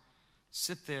out.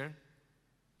 Sit there,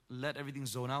 let everything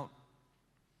zone out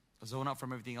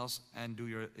from everything else, and do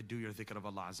your dhikr of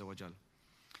Allah Azza wa Jal.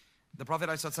 The Prophet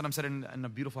ﷺ said in a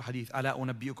beautiful hadith, أَلَا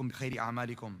أُنَبِّئُكُمْ بِخَيْرِ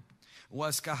أَعْمَالِكُمْ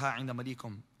وَأَزْكَاهَا عِنْدَ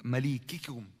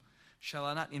مَلِيكِكُمْ. Shall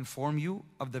I not inform you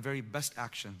of the very best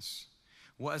actions?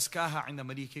 وَأَزْكَاهَا عِنْدَ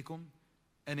مَلِيكِكُمْ.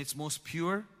 And it's most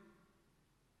pure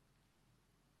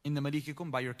in the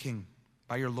malikikum, by your king,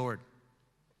 by your Lord.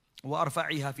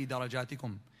 وَأَرْفَعِهَا فِي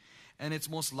دَرَجَاتِكُمْ. And it's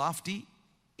most lofty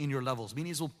in your levels,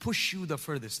 meaning it will push you the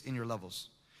furthest in your levels.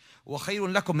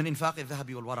 وَخَيْرٌ لَكُمْ مِنْ إِنْفَاقِ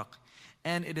الذَّهَبِ وَالْوَرَقِ.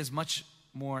 And it is much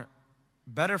more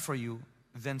better for you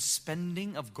than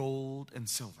spending of gold and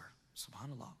silver.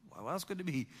 SubhanAllah. What else could it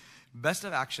be? Best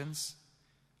of actions,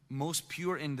 most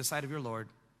pure in the sight of your Lord,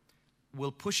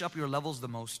 will push up your levels the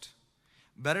most,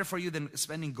 Better for you than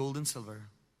spending gold and silver.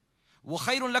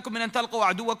 وَخَيْرٌ لَكُمْ مِنْ أَن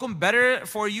تَلْقَوْا عَدُوَّكُمْ. Better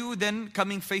for you than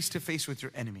coming face to face with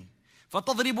your enemy.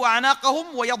 فَتَضْرِبُوا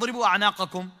أَعْنَاقَهُمْ وَيَضْرِبُوا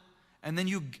أَعْنَاقَكُمْ. And then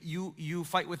you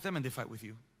fight with them and they fight with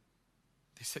you.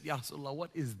 They said, Ya Rasulullah,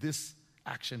 what is this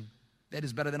action that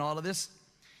is better than all of this?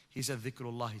 He said,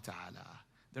 ذِكْرُ ta'ala.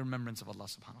 The remembrance of Allah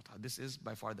subhanahu wa ta'ala. This is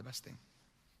by far the best thing.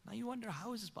 Now you wonder,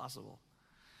 how is this possible?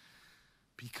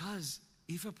 Because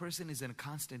if a person is in a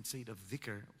constant state of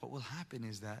dhikr, what will happen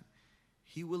is that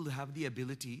he will have the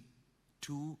ability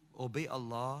to obey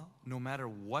Allah no matter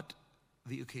what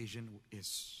the occasion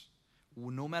is.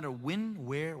 No matter when,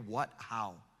 where, what,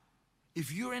 how.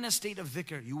 If you're in a state of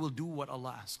dhikr, you will do what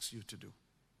Allah asks you to do.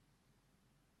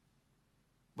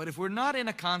 But if we're not in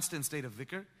a constant state of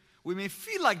dhikr, we may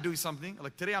feel like doing something.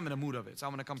 Like today I'm in a mood of it, so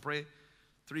I'm going to come pray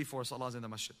 3-4 salahs in the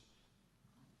masjid.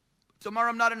 Tomorrow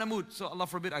I'm not in a mood, so Allah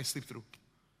forbid I sleep through.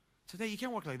 Today you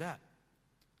can't work like that.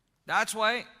 That's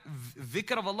why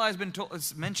dhikr of Allah has been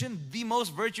mentioned the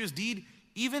most virtuous deed,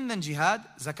 even than jihad,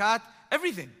 zakat,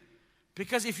 everything.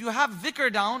 Because if you have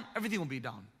dhikr down, everything will be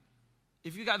down.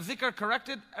 If you got dhikr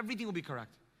corrected, everything will be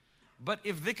correct. But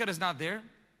if dhikr is not there,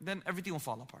 then everything will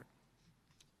fall apart.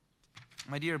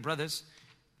 My dear brothers,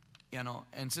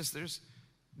 and sisters,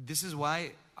 this is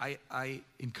why I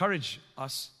encourage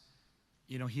us,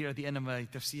 here at the end of my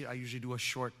tafsir, I usually do a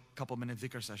short couple-minute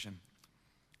dhikr session.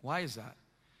 Why is that?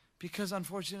 Because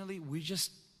unfortunately,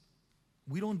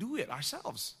 we don't do it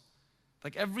ourselves.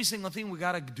 Like every single thing, we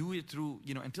gotta do it through,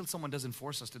 until someone doesn't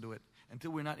force us to do it,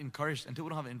 until we're not encouraged, until we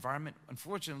don't have an environment,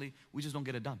 unfortunately, we just don't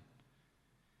get it done.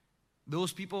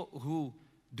 Those people who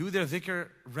do their dhikr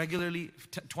regularly,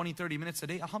 20, 30 minutes a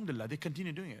day, alhamdulillah, they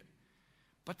continue doing it.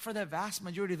 But for the vast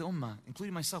majority of the ummah,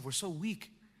 including myself, we're so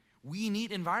weak. We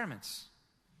need environments.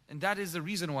 And that is the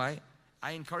reason why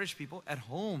I encourage people at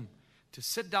home to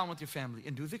sit down with your family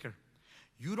and do dhikr.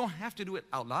 You don't have to do it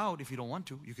out loud if you don't want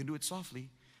to. You can do it softly.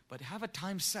 But have a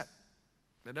time set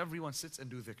that everyone sits and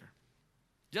do dhikr.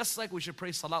 Just like we should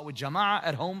pray salat with jama'ah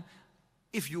at home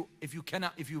if you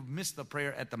miss the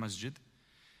prayer at the masjid.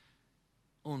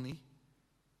 Only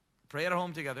pray at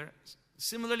home together.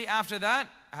 Similarly, after that,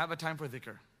 have a time for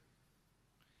dhikr.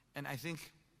 And I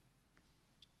think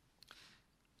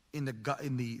in the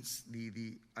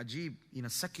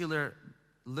ajib, secular,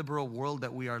 liberal world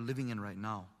that we are living in right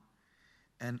now,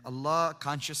 and Allah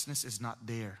consciousness is not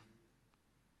there.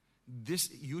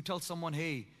 You tell someone,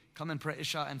 hey, come and pray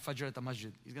Isha and Fajr at the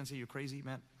masjid. He's going to say, you're crazy,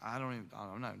 man.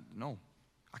 No,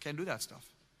 I can't do that stuff.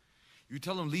 You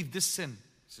tell him, leave this sin.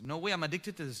 He said, no way, I'm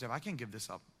addicted to this stuff. I can't give this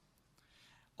up.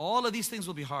 All of these things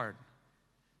will be hard.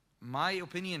 My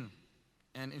opinion,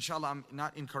 and inshallah I'm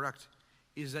not incorrect,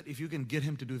 is that if you can get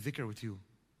him to do dhikr with you,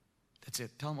 that's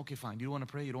it. Tell him, okay, fine. You don't want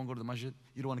to pray, you don't want to go to the masjid,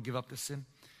 you don't want to give up this sin.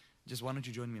 Just why don't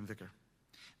you join me in dhikr?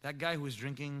 That guy who is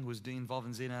drinking, who is involved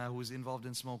in zina, who is involved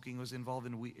in smoking, who is involved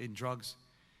in drugs,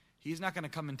 he's not going to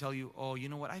come and tell you, oh, you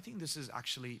know what, I think this is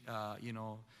actually,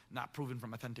 not proven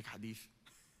from authentic hadith.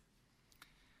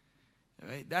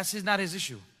 Right? That's not his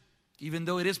issue. Even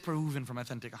though it is proven from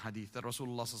authentic hadith that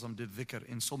Rasulullah ﷺ did dhikr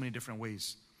in so many different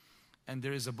ways. And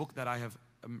there is a book that I have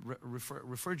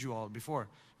referred you all before,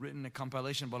 written a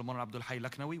compilation by Mawlana Abdul Hayy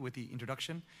Laknawi with the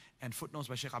introduction and footnotes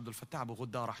by Shaykh Abdul Fattah Abu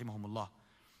Ghudda rahimahumullah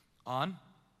on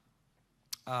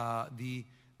the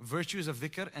virtues of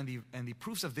dhikr and the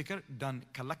proofs of dhikr done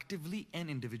collectively and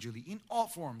individually in all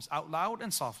forms, out loud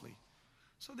and softly.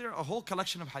 So there are a whole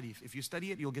collection of hadith. If you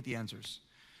study it, you'll get the answers.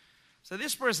 So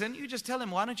this person, you just tell him,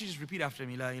 why don't you just repeat after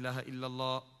me, La ilaha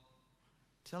illallah.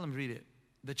 Tell him, read it.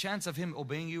 The chance of him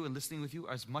obeying you and listening with you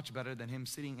is much better than him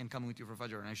sitting and coming with you for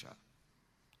Fajr and Isha.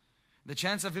 The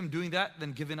chance of him doing that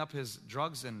than giving up his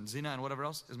drugs and zina and whatever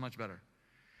else is much better.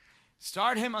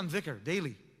 Start him on dhikr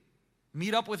daily.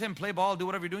 Meet up with him, play ball, do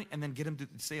whatever you're doing, and then get him to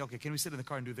say, okay, can we sit in the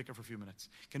car and do dhikr for a few minutes?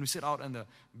 Can we sit out on the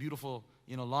beautiful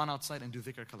lawn outside and do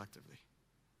dhikr collectively?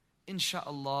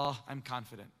 Insha'Allah, I'm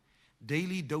confident.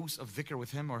 Daily dose of dhikr with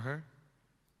him or her,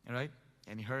 all right?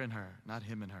 And her, not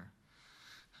him and her.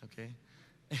 Okay?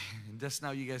 Just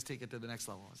now you guys take it to the next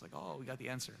level. It's like, oh, we got the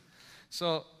answer.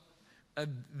 So,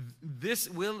 this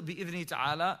will, bi'idhni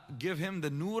ta'ala, give him the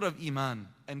nur of iman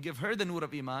and give her the nur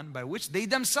of iman by which they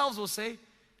themselves will say,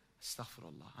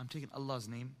 Astaghfirullah, I'm taking Allah's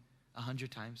name 100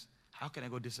 times. How can I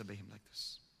go disobey Him like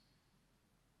this?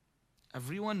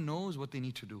 Everyone knows what they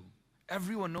need to do.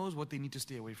 Everyone knows what they need to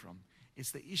stay away from. It's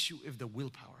the issue of the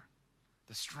willpower,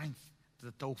 the strength,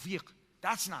 the tawfiq.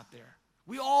 That's not there.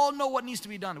 We all know what needs to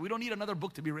be done. We don't need another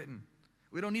book to be written.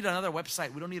 We don't need another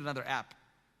website. We don't need another app.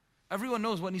 Everyone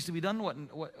knows what needs to be done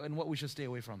and what we should stay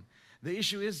away from. The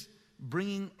issue is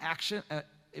bringing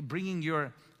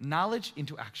your knowledge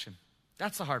into action.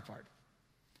 That's the hard part.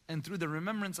 And through the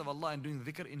remembrance of Allah and doing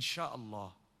dhikr, insha'Allah,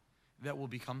 that will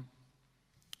become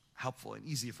helpful and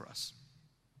easier for us.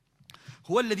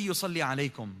 هو الذي يصلي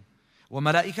عليكم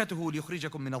وملائكته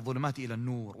ليخرجكم من الظلمات إلى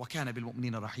النور وكان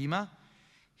بالمؤمنين رحيما.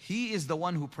 He is the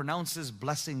one who pronounces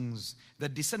blessings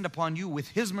that descend upon you with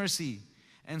His mercy.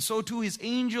 And so too His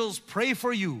angels pray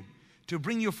for you to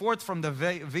bring you forth from the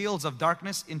veils of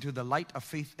darkness into the light of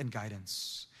faith and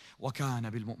guidance. وَكَانَ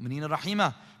بِالْمُؤْمِنِينَ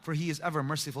رَحِيمًا. For He is ever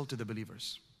merciful to the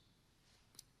believers.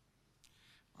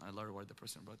 Allah reward the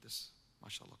person who brought this.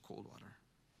 MashaAllah, cold water.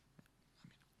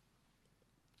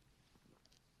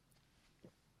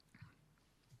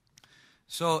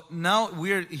 So now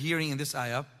we're hearing in this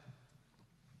ayah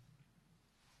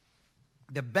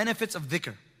the benefits of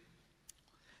dhikr.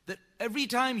 That every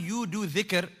time you do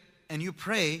dhikr and you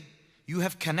pray, you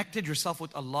have connected yourself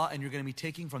with Allah and you're going to be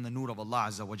taking from the nur of Allah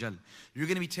Azza wa Jal. You're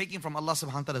going to be taking from Allah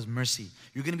subhanahu wa ta'ala's mercy.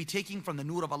 You're going to be taking from the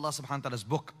nur of Allah subhanahu wa ta'ala's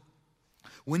book.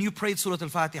 When you prayed Surah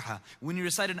Al-Fatiha, when you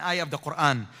recite an ayah of the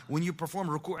Quran, when you perform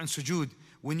ruku' and sujood,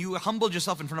 when you humbled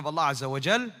yourself in front of Allah Azza wa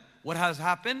Jal, what has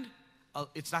happened?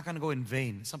 It's not going to go in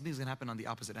vain. Something's going to happen on the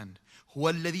opposite end.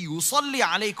 هُوَ الَّذِي يُصَلِّي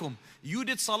عَلَيْكُمْ. You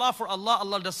did salah for Allah,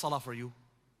 Allah does salah for you.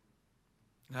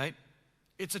 Right?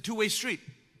 It's a two-way street.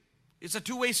 It's a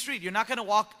two-way street. You're not going to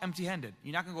walk empty-handed.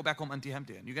 You're not going to go back home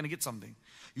empty-handed. You're going to get something.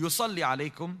 يُصَلِّي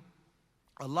عَلَيْكُمْ.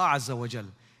 Allah Azza wa Jal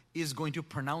is going to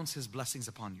pronounce His blessings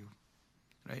upon you.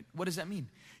 Right? What does that mean?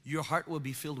 Your heart will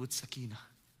be filled with sakina,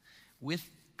 with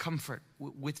comfort,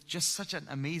 with just such an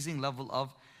amazing level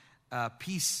of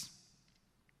peace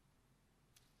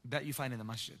that you find in the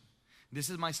masjid. This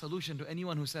is my solution to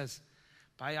anyone who says,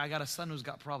 I got a son who's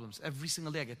got problems. Every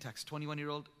single day I get texts.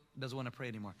 21-year-old doesn't want to pray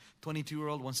anymore.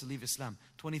 22-year-old wants to leave Islam.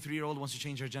 23-year-old wants to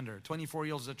change her gender.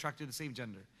 24-year-old is attracted to the same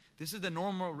gender. This is the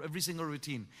normal, every single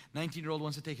routine. 19-year-old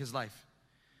wants to take his life.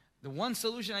 The one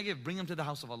solution I give, bring them to the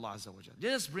house of Allah Azza wa Jal.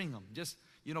 Just bring them. Just,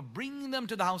 bring them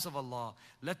to the house of Allah.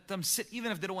 Let them sit.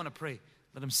 Even if they don't want to pray,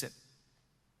 let them sit.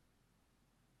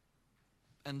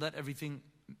 And let everything,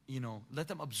 let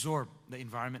them absorb the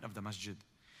environment of the masjid.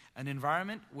 An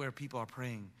environment where people are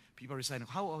praying, people are reciting.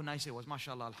 How nice it was,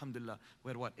 mashallah, alhamdulillah.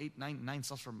 We had nine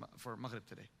safs for Maghrib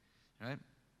today, right?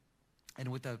 And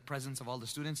with the presence of all the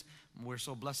students, we're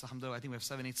so blessed, alhamdulillah. I think we have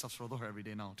 7-8 safs for Dhuhr every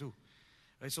day now too.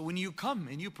 Right? So when you come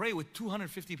and you pray with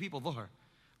 250 people Dhuhr,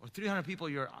 or 300 people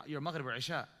your Maghrib or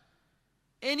Isha,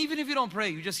 and even if you don't pray,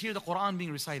 you just hear the Quran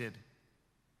being recited,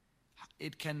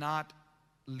 it cannot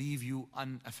leave you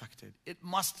unaffected. It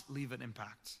must leave an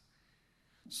impact.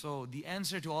 So the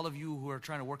answer to all of you who are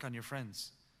trying to work on your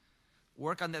friends,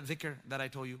 work on that dhikr that I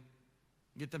told you.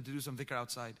 Get them to do some dhikr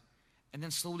outside. And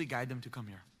then slowly guide them to come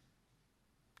here.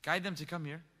 Guide them to come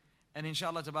here. And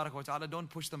inshallah, tabarak wa ta'ala, don't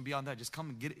push them beyond that. Just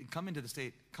come into the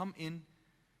state. Come in.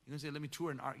 You're going to say, let me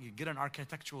tour you get an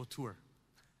architectural tour.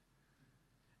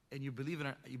 And you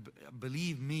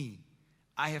believe me,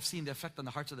 I have seen the effect on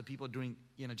the hearts of the people during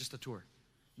just a tour.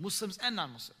 Muslims and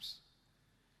non-Muslims.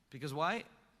 Because why?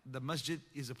 The masjid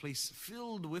is a place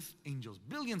filled with angels.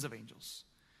 Billions of angels.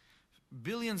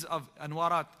 Billions of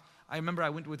anwarat. I remember I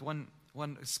went with one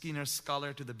Skinner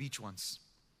scholar to the beach once.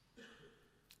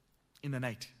 In the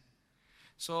night.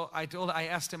 So I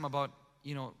asked him about,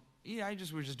 we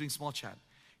were just doing small chat.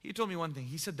 He told me one thing.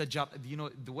 He said,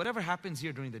 whatever happens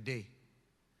here during the day,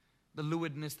 the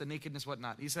lewdness, the nakedness,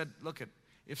 whatnot. He said, look,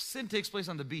 if sin takes place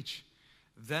on the beach,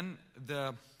 then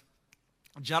the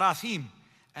jarathim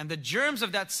and the germs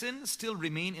of that sin still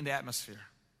remain in the atmosphere.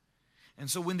 And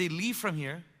so when they leave from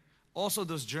here, also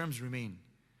those germs remain.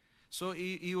 So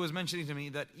he was mentioning to me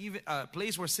that even a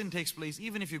place where sin takes place,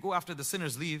 even if you go after the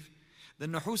sinners leave, the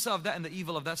nuhusa of that and the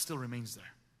evil of that still remains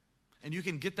there. And you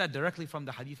can get that directly from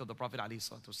the hadith of the Prophet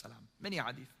ﷺ. Many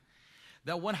hadith.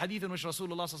 That one hadith in which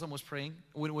Rasulullah ﷺ was praying,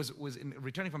 when was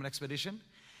returning from an expedition,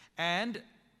 and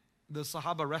the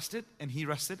Sahaba rested, and he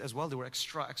rested as well. They were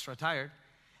extra tired.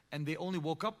 And they only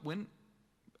woke up when,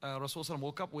 Rasulullah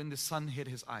woke up when the sun hit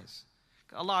his eyes.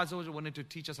 Allah Azza wa Jalla wanted to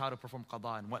teach us how to perform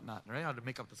qada and whatnot, right? How to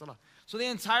make up the salah. So the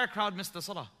entire crowd missed the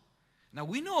salah. Now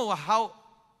we know how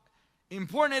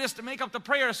important it is to make up the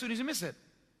prayer as soon as you miss it.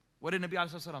 What did Nabi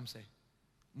ﷺ say?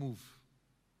 Move.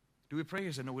 Do we pray here?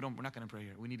 He said, no, we're not going to pray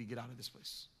here. We need to get out of this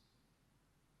place.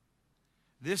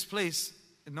 This place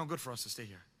is no good for us to stay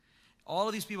here. All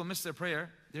of these people missed their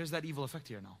prayer. There's that evil effect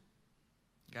here now.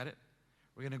 Got it?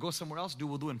 We're going to go somewhere else, do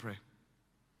wudu and pray.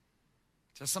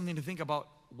 Just something to think about.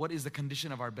 What is the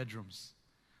condition of our bedrooms?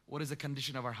 What is the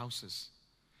condition of our houses?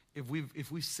 If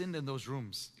we've sinned in those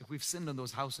rooms, if we've sinned in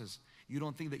those houses, you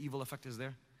don't think the evil effect is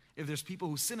there? If there's people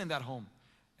who sin in that home,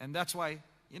 and that's why,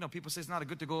 people say it's not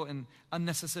good to go and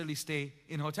unnecessarily stay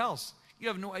in hotels. You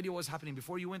have no idea what's happening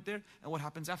before you went there and what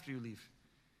happens after you leave.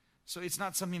 So it's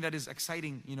not something that is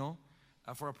exciting,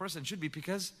 for a person. It should be,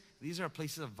 because these are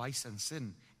places of vice and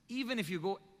sin. Even if you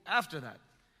go after that,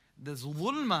 the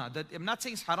zulma, that I'm not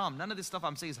saying it's haram. None of this stuff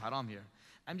I'm saying is haram here.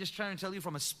 I'm just trying to tell you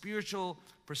from a spiritual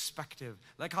perspective.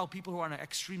 Like how people who are on an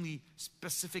extremely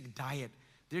specific diet,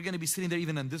 they're going to be sitting there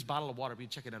even in this bottle of water, be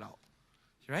checking it out.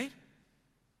 Right?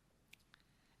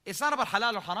 It's not about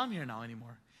halal or haram here now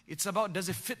anymore. It's about, does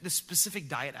it fit the specific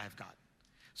diet I've got?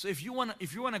 So if you want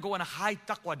to go on a high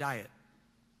taqwa diet,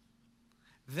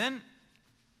 then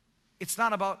it's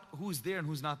not about who's there and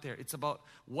who's not there. It's about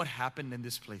what happened in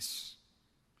this place.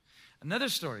 Another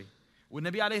story, when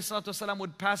Nabi alayhi salatu wasalam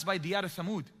would pass by Diyar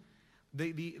Thamud,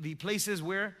 the places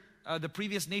where the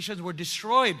previous nations were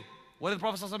destroyed. What did the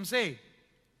Prophet ﷺ say?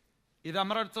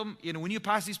 إِذَا مَرَرْتُمْ, when you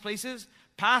pass these places,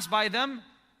 pass by them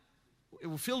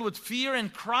filled with fear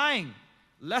and crying,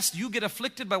 lest you get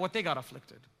afflicted by what they got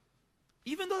afflicted.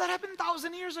 Even though that happened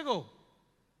 1,000 years ago.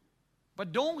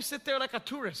 But don't sit there like a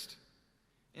tourist.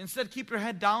 Instead, keep your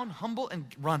head down, humble, and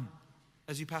run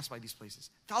as you pass by these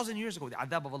places. 1,000 years ago, the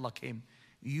adab of Allah came.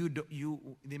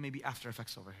 There may be after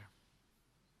effects over here.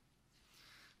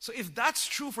 So if that's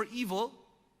true for evil,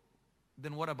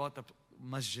 then what about the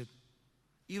masjid?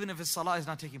 Even if his salah is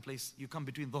not taking place, you come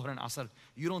between dhuhr and asr,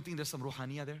 you don't think there's some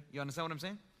ruhaniya there? You understand what I'm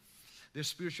saying? There's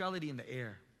spirituality in the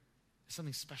air. There's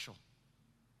something special.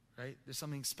 Right? There's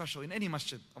something special in any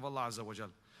masjid of Allah Azza wa Jal,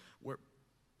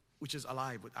 which is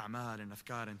alive with a'mal and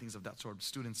afkar and things of that sort.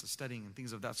 Students are studying and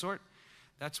things of that sort.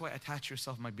 That's why attach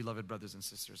yourself, my beloved brothers and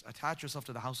sisters. Attach yourself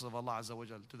to the houses of Allah Azza wa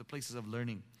Jal, to the places of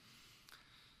learning.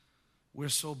 We're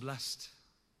so blessed.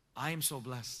 I am so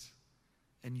blessed.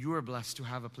 And you are blessed to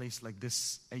have a place like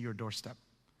this at your doorstep.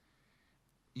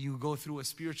 You go through a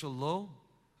spiritual low,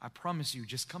 I promise you,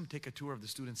 just come take a tour of the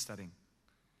students studying.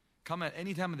 Come at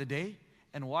any time of the day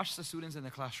and watch the students in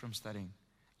the classroom studying.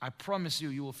 I promise you,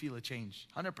 you will feel a change.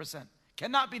 100%.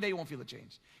 Cannot be that you won't feel a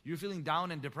change. You're feeling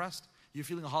down and depressed. You're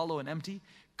feeling hollow and empty.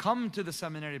 Come to the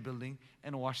seminary building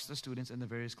and watch the students in the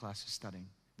various classes studying.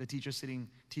 The teacher sitting,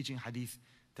 teaching hadith,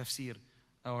 tafsir,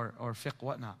 or fiqh,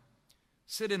 whatnot.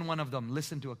 Sit in one of them,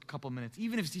 listen to a couple minutes,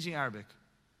 even if it's teaching Arabic.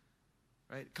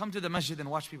 Right? Come to the masjid and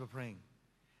watch people praying.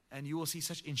 And you will see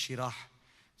such inshirah,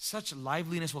 such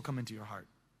liveliness will come into your heart.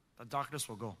 The darkness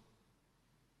will go.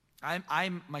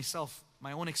 I'm myself,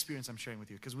 my own experience I'm sharing with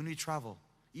you. Because when we travel,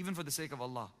 even for the sake of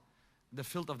Allah, the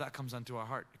filth of that comes onto our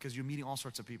heart. Because you're meeting all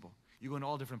sorts of people. You go into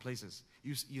all different places.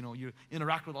 You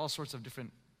interact with all sorts of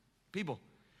different people.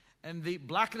 And the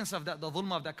blackness of that, the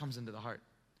dhulma of that comes into the heart.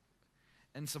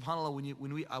 And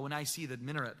subhanAllah, when I see the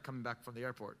minaret coming back from the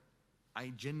airport,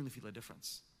 I genuinely feel a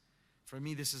difference. For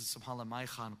me, this is subhanAllah, my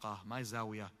khanqah, my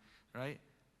zawiyah, right?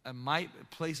 And my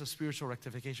place of spiritual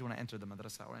rectification when I enter the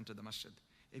madrasa or enter the masjid.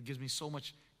 It gives me so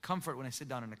much comfort when I sit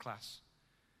down in a class.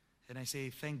 And I say,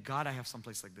 thank God I have some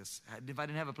place like this. If I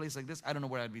didn't have a place like this, I don't know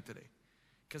where I'd be today.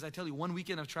 Because I tell you, one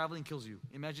weekend of traveling kills you.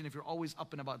 Imagine if you're always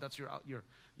up and about, that's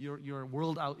your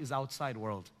world is outside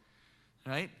world,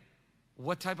 right?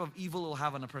 What type of evil will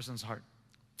have on a person's heart?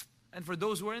 And for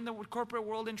those who are in the corporate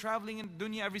world and traveling in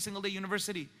dunya every single day,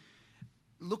 university,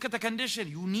 look at the condition.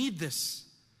 You need this.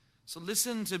 So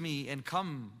listen to me and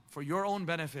come for your own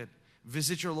benefit.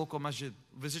 Visit your local masjid.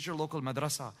 Visit your local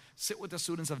madrasa. Sit with the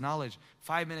students of knowledge.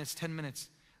 5 minutes, 10 minutes.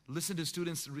 Listen to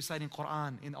students reciting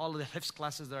Quran in all of the hifz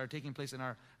classes that are taking place in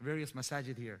our various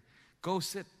masajid here. Go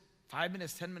sit 5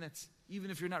 minutes, 10 minutes. Even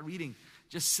if you're not reading,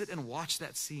 just sit and watch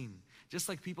that scene. Just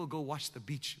like people go watch the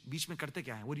beach. Beach mein karte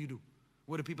kya hai? What do you do?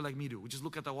 What do people like me do? We just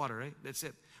look at the water, right? That's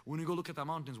it. When we go look at the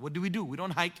mountains, what do? We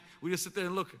don't hike. We just sit there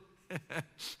and look.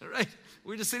 Right?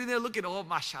 We're just sitting there looking, oh,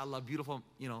 mashallah, beautiful,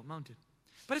 mountain.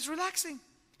 But it's relaxing.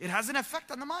 It has an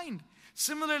effect on the mind.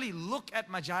 Similarly, look at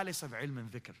majalis of ilm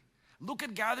and dhikr. Look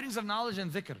at gatherings of knowledge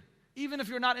and dhikr. Even if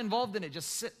you're not involved in it,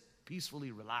 just sit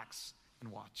peacefully, relax,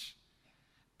 and watch.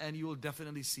 And you will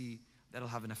definitely see that'll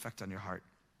have an effect on your heart.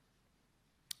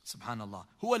 Subhanallah.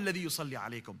 Huwa alladhi yusalli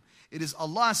alaykum. It is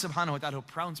Allah subhanahu wa ta'ala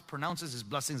who pronounces His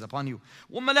blessings upon you.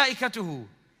 وَمَلَائِكَتُهُ.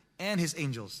 And His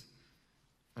angels.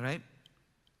 Alright?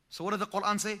 So what does the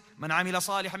Quran say? مَنْ عَمِلَ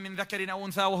صَالِحًا مِّن ذَكَرٍ أَوْ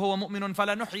أُنْثَى وَهُوَ مُؤْمِنٌ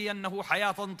فَلَنُحْيِيَنَّهُ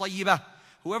حَيَاةً طَيِّبَةً.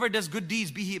 Whoever does good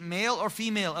deeds, be he male or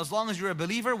female, as long as you're a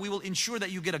believer, we will ensure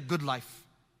that you get a good life.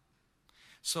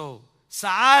 So,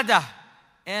 sa'adah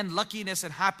and luckiness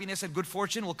and happiness and good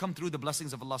fortune will come through the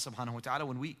blessings of Allah subhanahu wa ta'ala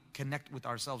when we connect with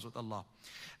ourselves with Allah.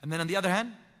 And then on the other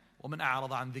hand, وَمَنْ أَعْرَضَ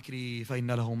عَنْ ذِكْرِي فَإِنَّ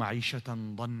لَهُ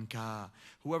مَعِيشَةً ضَنْكًا.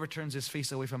 Whoever turns his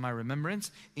face away from my remembrance,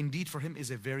 indeed for him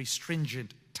is a very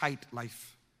stringent, tight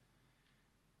life.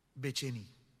 Becheni,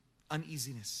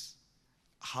 uneasiness,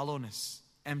 hollowness,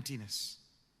 emptiness.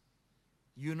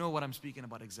 You know what I'm speaking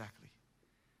about exactly.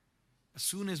 As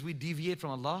soon as we deviate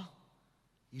from Allah,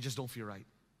 you just don't feel right.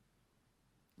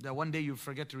 That one day you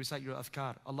forget to recite your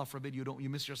adhkar. Allah forbid you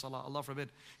miss your salah. Allah forbid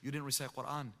you didn't recite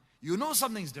Quran. You know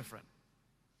something's different.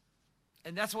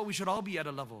 And that's what we should all be at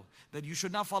a level. That you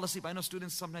should not fall asleep. I know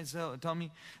students sometimes tell me,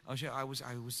 oh, Shaykh, I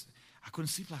couldn't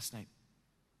sleep last night.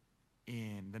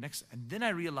 And then I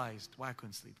realized why I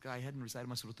couldn't sleep. Because I hadn't recited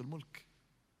my Surah Al-Mulk.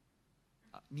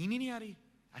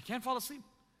 I can't fall asleep.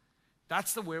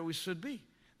 That's where we should be.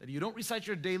 That you don't recite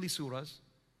your daily surahs,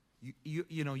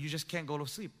 you just can't go to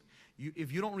sleep.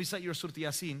 If you don't recite your Surah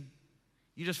Yasin,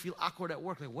 you just feel awkward at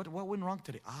work. Like, what went wrong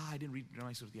today? I didn't read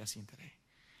my Surah Yasin today.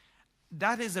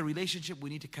 That is the relationship we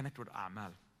need to connect with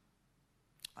a'mal.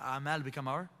 A'mal become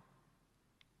our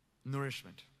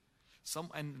nourishment.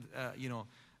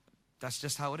 That's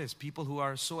just how it is. People who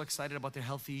are so excited about their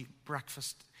healthy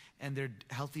breakfast and their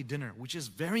healthy dinner, which is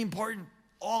very important.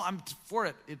 I'm for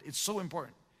it. It's so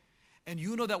important. And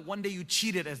you know that one day you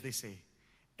cheated, as they say,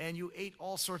 and you ate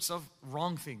all sorts of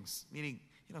wrong things, meaning,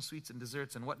 sweets and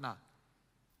desserts and whatnot.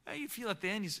 And you feel at the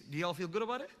end, do you all feel good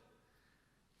about it?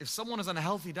 If someone is on a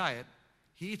healthy diet,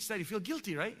 he eats that, you feel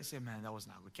guilty, right? You say, man, that was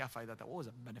not good. What was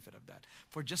the benefit of that?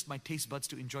 For just my taste buds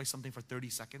to enjoy something for 30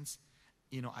 seconds,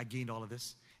 I gained all of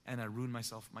this and I ruined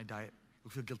myself, my diet.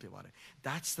 We feel guilty about it.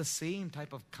 That's the same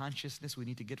type of consciousness we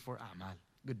need to get for a'mal,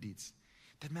 good deeds.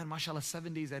 That man, mashallah,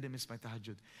 7 days I didn't miss my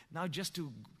tahajjud. Now just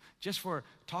for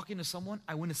talking to someone,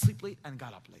 I went to sleep late and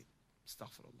got up late.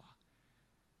 Astaghfirullah.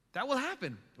 That will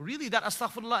happen. Really, that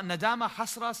astaghfirullah, nadama,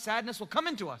 hasra, sadness will come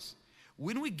into us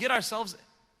when we get ourselves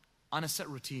on a set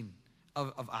routine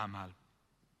of a'mal.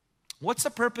 What's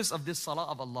the purpose of this salah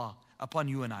of Allah upon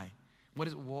you and I?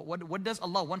 What does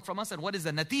Allah want from us, and what is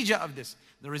the natija of this?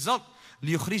 The result,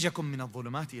 لِيُخْرِجَكُم مِّنَ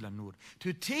الظُّلُمَاتِ إِلَى النُّورِ,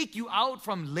 to take you out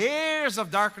from layers of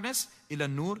darkness,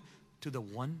 إِلَى النُّور, to the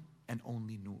one and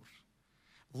only nur.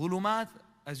 Ghulumat,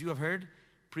 as you have heard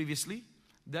previously,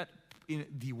 that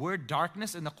the word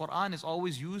darkness in the Quran is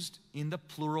always used in the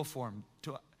plural form.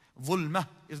 Dhulmah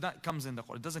comes in the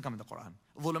Quran. It doesn't come in the Quran.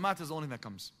 Dhulumat is the only thing that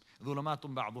comes. ظُلُمَاتٌ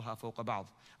بَعْضُهَا فَوْقَ بَعْضٍ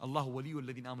اللَّهُ وَلِيُّ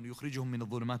الَّذِينَ آمَنُوا يُخْرِجُهُم مِّنَ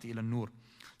الظُّلُمَاتِ إِلَى النُّورِ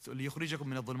لِيُخْرِجَكُم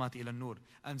مِّنَ الظُّلُمَاتِ إِلَى النُّورِ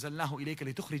أَنزَلْنَاهُ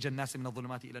إِلَيْكَ لِتُخْرِجَ النَّاسَ مِنَ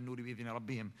الظُّلُمَاتِ إِلَى النُّورِ بِإِذْنِ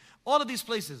رَبِّهِمْ. All of these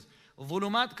places,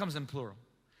 ظُلُمات comes in plural.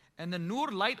 And the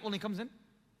nur, light, only comes in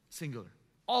singular.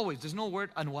 Always. There's no word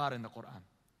anwar in the Quran.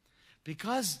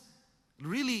 Because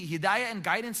really, hidayah and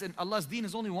guidance in Allah's deen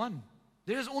is only one.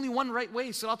 There is only one right way,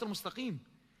 Sirat al-Mustaqim.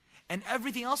 And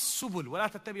everything else, subul. وَلَا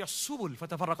تَتَّبِعُوا السُّبُلَ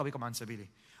فَتَفَرَّقَ بِكُمْ عَنْ سَبِيلِهِ.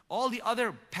 All the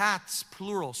other paths,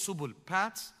 plural, subul,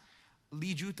 paths,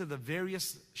 lead you to the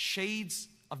various shades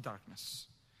of darkness.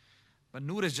 But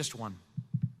nur is just one.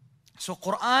 So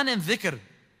Quran and dhikr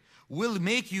will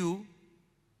make you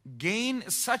gain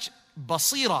such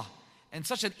basira and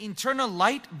such an internal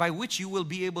light by which you will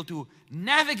be able to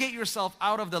navigate yourself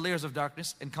out of the layers of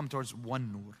darkness and come towards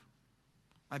one nur.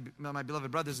 My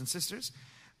beloved brothers and sisters,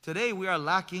 today we are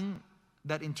lacking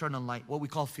that internal light, what we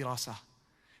call firasa.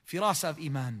 Firasa of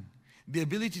iman. The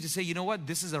ability to say, you know what,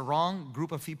 this is a wrong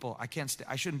group of people. I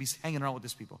shouldn't be hanging around with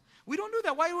these people. We don't do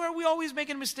that. Why are we always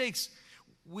making mistakes?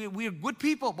 We're good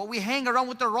people, but we hang around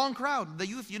with the wrong crowd. The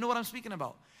youth, you know what I'm speaking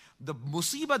about. The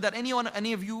musibah that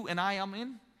any of you and I am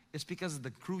in is because of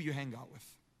the crew you hang out with.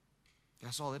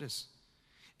 That's all it is.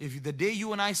 If the day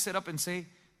you and I sit up and say,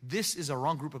 this is a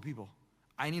wrong group of people,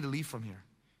 I need to leave from here.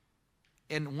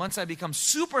 And once I become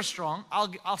super strong,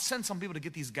 I'll send some people to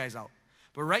get these guys out.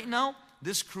 But right now,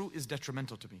 this crew is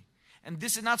detrimental to me. And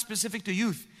this is not specific to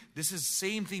youth. This is the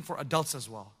same thing for adults as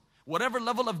well. Whatever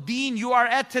level of deen you are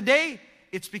at today,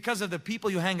 it's because of the people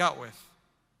you hang out with.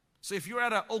 So if you're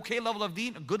at an okay level of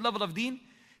deen, a good level of deen,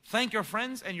 thank your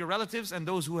friends and your relatives and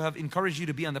those who have encouraged you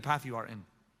to be on the path you are in.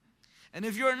 And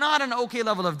if you're not an okay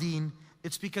level of deen,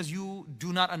 it's because you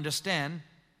do not understand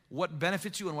what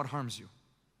benefits you and what harms you.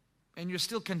 And you're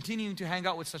still continuing to hang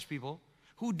out with such people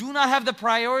who do not have the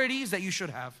priorities that you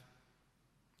should have.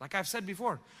 Like I've said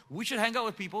before, we should hang out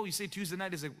with people. You say Tuesday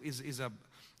night is a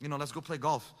let's go play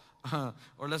golf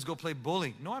or let's go play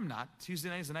bowling. No, I'm not. Tuesday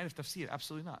night is the night of tafsir.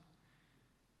 Absolutely not.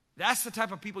 That's the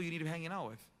type of people you need to be hanging out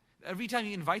with. Every time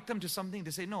you invite them to something, they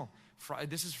say, no,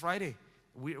 this is Friday.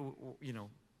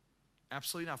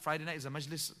 Absolutely not. Friday night is a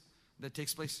majlis that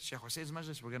takes place. Shaykh Hussein's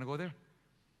majlis, we're going to go there.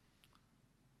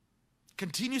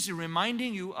 Continuously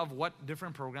reminding you of what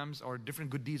different programs or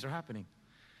different good deeds are happening.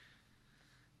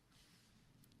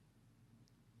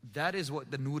 That is what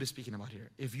the nur is speaking about here.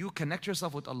 If you connect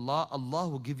yourself with Allah, Allah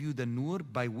will give you the nur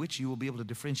by which you will be able to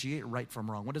differentiate right from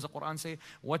wrong. What does the Quran say?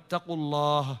 وَاتَّقُوا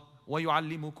اللَّهَ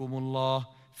وَيُعَلِّمُكُمُ اللَّهُ.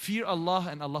 Fear Allah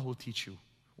and Allah will teach you.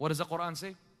 What does the Quran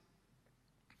say?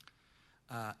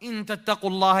 إِن تَتَّقُوا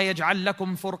اللَّهَ يَجْعَلْ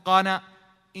لَكُمْ فُرْقَانًا.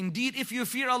 Indeed, if you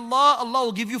fear Allah, Allah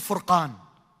will give you furqan.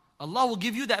 Allah will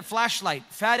give you that flashlight,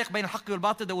 فارق بين الحق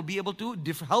والباطل, that will be able to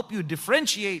help you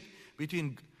differentiate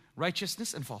between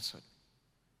righteousness and falsehood.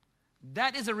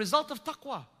 That is a result of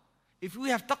taqwa. If we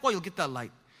have taqwa, you'll get that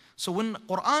light. So when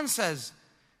Quran says,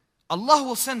 Allah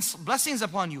will send blessings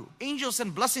upon you, angels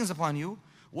send blessings upon you,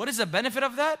 what is the benefit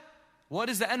of that? What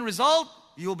is the end result?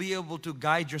 You'll be able to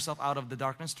guide yourself out of the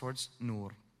darkness towards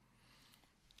nur.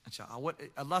 What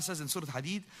Allah says in Surah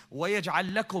Hadid,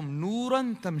 وَيَجْعَلْ لَكُمْ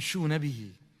نُورًا تَمْشُونَ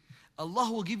بِهِ.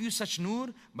 Allah will give you such nur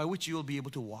by which you will be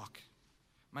able to walk.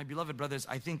 My beloved brothers,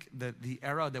 I think that the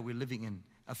era that we're living in,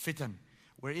 a fitan,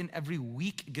 wherein every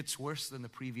week gets worse than the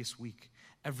previous week.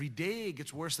 Every day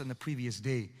gets worse than the previous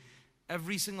day.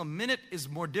 Every single minute is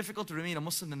more difficult to remain a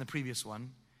Muslim than the previous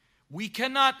one. We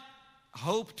cannot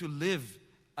hope to live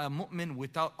a mu'min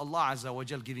without Allah Azza wa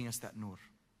Jal giving us that nur.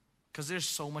 Because there's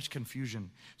so much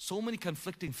confusion, so many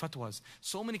conflicting fatwas,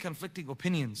 so many conflicting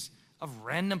opinions of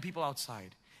random people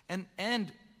outside.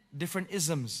 And different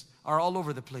isms are all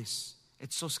over the place.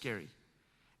 It's so scary.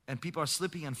 And people are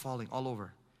slipping and falling all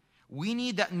over. We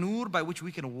need that nur by which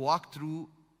we can walk through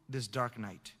this dark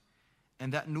night.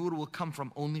 And that nur will come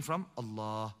from only from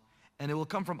Allah. And it will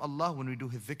come from Allah when we do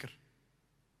His dhikr.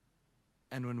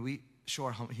 And when we show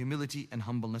our humility and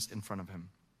humbleness in front of Him.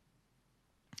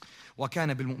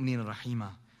 وَكَانَ بِالْمُؤْمِنِينَ رَحِيمًا.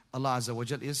 Allah Azza wa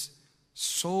Jal is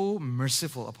so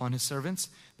merciful upon His servants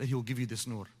that He will give you this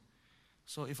nur.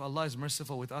 So if Allah is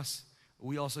merciful with us,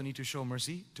 we also need to show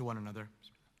mercy to one another.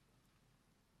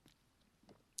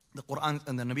 The Quran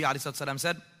and the Nabi ﷺ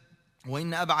said,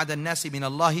 وَإِنَّ أَبْعَدَ النَّاسِ مِنَ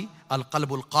اللَّهِ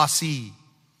الْقَلْبُ الْقَاسِي.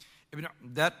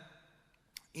 That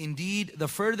indeed the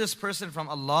furthest person from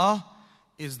Allah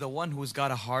is the one who's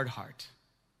got a hard heart.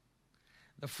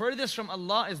 The furthest from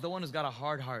Allah is the one who's got a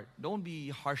hard heart. Don't be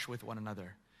harsh with one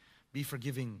another. Be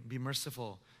forgiving, be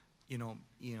merciful. You know,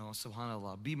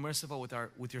 subhanAllah. Be merciful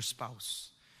with your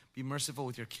spouse. Be merciful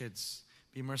with your kids.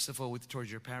 Be merciful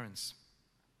towards your parents.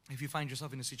 If you find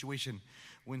yourself in a situation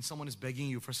when someone is begging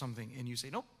you for something and you say,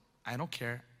 nope, I don't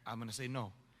care, I'm going to say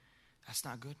no. That's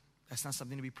not good. That's not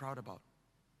something to be proud about.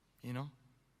 You know?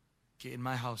 Okay, in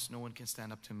my house, no one can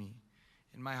stand up to me.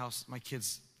 In my house, my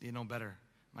kids, they know better.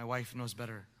 My wife knows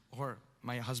better. Or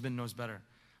my husband knows better.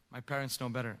 My parents know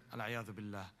better. Al-a'yadhu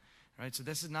billah. Right? So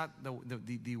this is not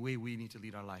the way we need to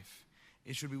lead our life.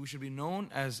 We should be known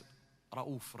as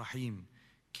Ra'uf, Rahim,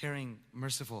 caring,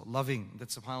 merciful, loving, that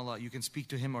subhanAllah, you can speak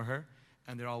to him or her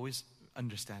and they're always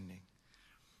understanding.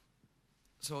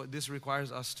 So this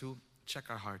requires us to check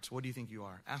our hearts. What do you think you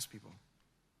are? Ask people.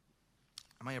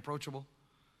 Am I approachable?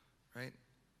 Right?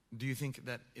 Do you think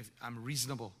that if I'm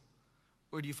reasonable?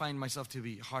 Or do you find myself to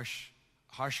be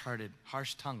harsh-hearted,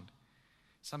 harsh-tongued?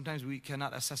 Sometimes we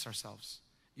cannot assess ourselves.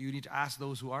 You need to ask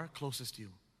those who are closest to you.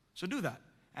 So do that.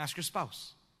 Ask your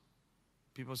spouse.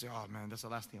 People say, oh man, that's the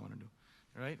last thing I want to do.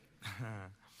 Right?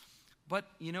 But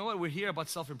you know what? We're here about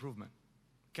self-improvement.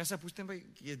 Kaisa puchte hain bhai,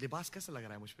 ye libas kaisa lag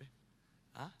raha hai mujh pe?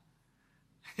 Huh?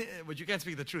 But you can't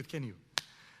speak the truth, can you?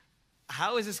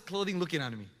 How is this clothing looking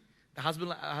on me? The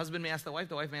husband may ask the wife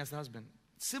may ask the husband.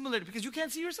 Similar, because you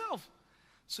can't see yourself.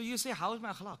 So you say, how is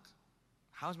my akhlaq?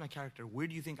 How is my character? Where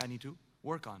do you think I need to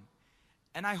work on?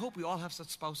 And I hope we all have such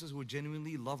spouses who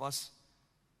genuinely love us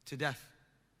to death.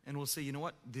 And will say, you know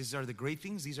what? These are the great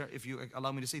things. These are, if you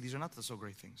allow me to say, these are not the so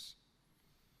great things.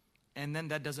 And then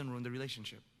that doesn't ruin the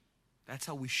relationship. That's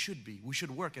how we should be. We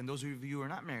should work. And those of you who are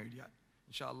not married yet,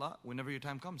 inshallah, whenever your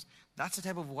time comes, that's the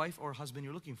type of wife or husband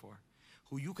you're looking for.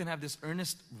 Who you can have this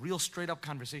earnest, real straight up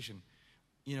conversation.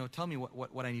 You know, tell me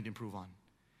what I need to improve on.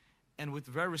 And with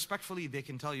very respectfully, they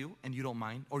can tell you and you don't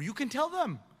mind. Or you can tell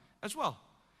them as well.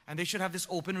 And they should have this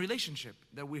open relationship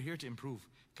that we're here to improve.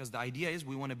 Because the idea is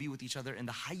we want to be with each other in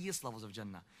the highest levels of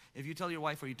Jannah. If you tell your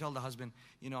wife or you tell the husband,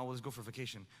 you know, I will go for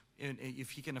vacation.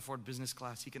 If he can afford business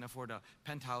class, he can afford a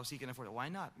penthouse, he can afford it. Why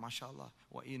not? MashaAllah.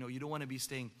 Well, you know, you don't want to be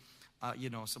staying, you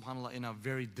know, subhanAllah, in a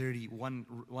very dirty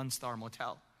one-star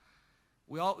motel.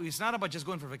 It's not about just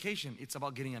going for vacation. It's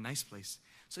about getting a nice place.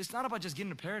 So it's not about just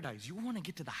getting to paradise. You want to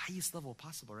get to the highest level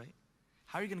possible, right?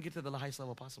 How are you going to get to the highest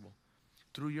level possible?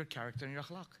 Through your character and your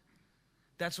akhlaq.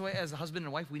 That's why as a husband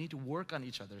and wife, we need to work on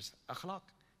each other's akhlaq,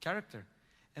 character.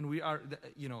 And we are,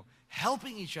 you know,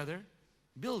 helping each other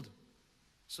build.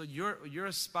 So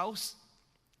your spouse,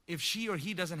 if she or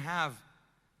he doesn't have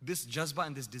this jazba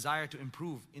and this desire to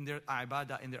improve in their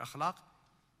ibadah, in their akhlaq,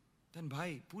 then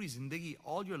bhai, puri zindagi,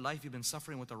 all your life you've been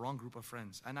suffering with the wrong group of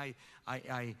friends. And I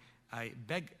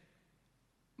beg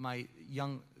my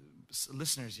young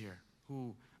listeners here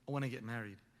who want to get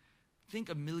married, Think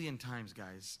a million times,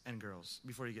 guys and girls,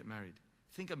 before you get married.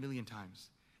 Think a million times.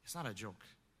 It's not a joke.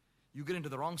 You get into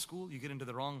the wrong school, you get into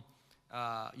the wrong,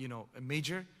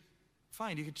 major.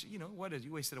 Fine, you could, what is,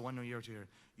 you wasted a 1 year or 2 years.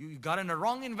 You got in a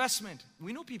wrong investment.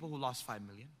 We know people who lost 5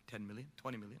 million, 10 million,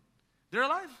 20 million. They're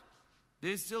alive.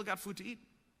 They still got food to eat.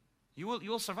 You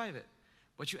will survive it.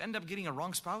 But you end up getting a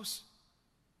wrong spouse.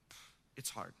 It's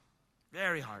hard.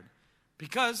 Very hard.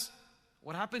 Because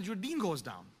what happens, your deen goes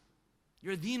down.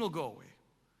 Your deen will go away.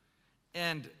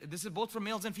 And this is both for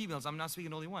males and females. I'm not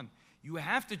speaking only one. You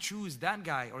have to choose that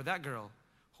guy or that girl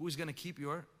who is going to keep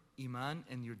your iman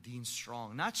and your deen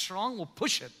strong. Not strong, will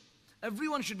push it.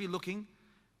 Everyone should be looking.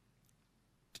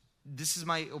 This is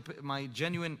my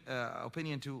genuine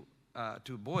opinion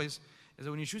to boys, is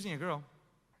that when you're choosing a girl,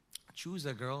 choose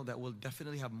a girl that will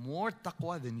definitely have more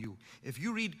taqwa than you. If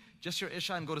you read just your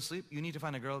Isha and go to sleep, you need to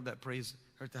find a girl that prays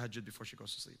her tahajjud before she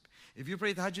goes to sleep. If you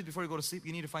pray tahajjud before you go to sleep,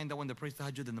 you need to find that one that prays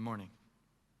tahajjud in the morning.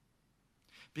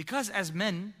 Because as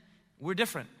men, we're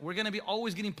different. We're going to be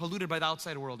always getting polluted by the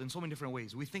outside world in so many different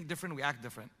ways. We think different, we act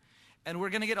different. And we're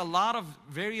going to get a lot of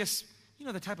various,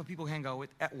 the type of people we hang out with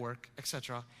at work,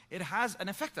 etc. It has an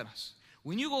effect on us.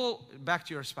 When you go back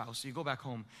to your spouse, you go back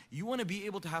home, you want to be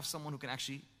able to have someone who can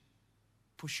actually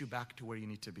push you back to where you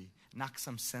need to be, knock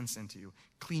some sense into you,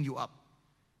 clean you up.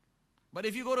 But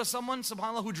if you go to someone,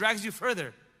 subhanAllah, who drags you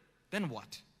further, then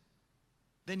what?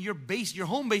 Then your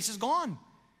home base is gone.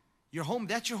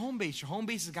 That's your home base. Your home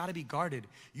base has got to be guarded.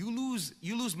 You lose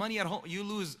money at home. You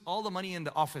lose all the money in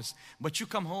the office. But you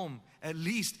come home, at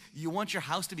least you want your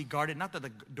house to be guarded. Not that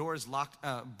the door is locked,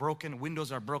 broken,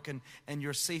 windows are broken, and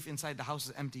you're safe inside, the house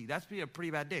is empty. That's a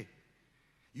pretty bad day.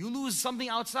 You lose something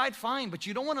outside, fine, but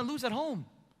you don't want to lose at home.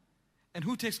 And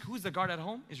who's the guard at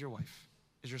home? Is your wife,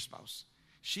 is your spouse.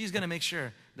 She's going to make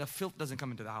sure the filth doesn't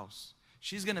come into the house.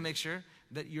 She's going to make sure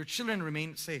that your children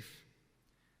remain safe.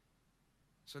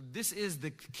 So this is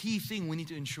the key thing we need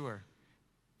to ensure.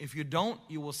 If you don't,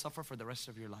 you will suffer for the rest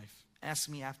of your life. Ask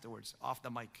me afterwards, off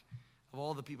the mic, of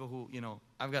all the people who,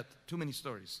 I've got too many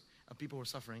stories of people who are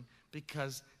suffering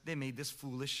because they made this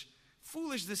foolish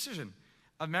decision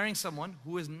of marrying someone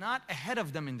who is not ahead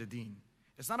of them in the deen.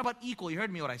 It's not about equal. You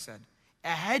heard me what I said.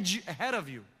 Ahead of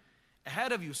you.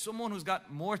 Someone who's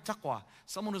got more taqwa.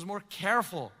 Someone who's more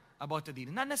careful about the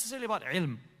deen. Not necessarily about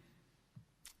ilm.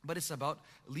 But it's about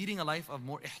leading a life of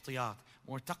more ihtiyat,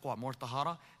 more taqwa, more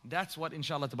tahara. That's what,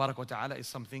 inshallah, tabarak wa ta'ala, is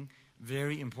something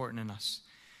very important in us.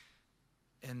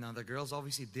 And the girls,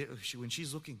 obviously, when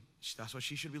she's looking, that's what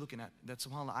she should be looking at. That,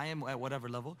 subhanAllah, I am at whatever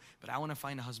level, but I want to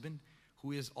find a husband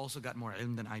who has also got more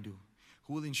ilm than I do,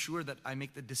 who will ensure that I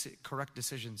make the correct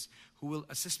decisions, who will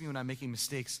assist me when I'm making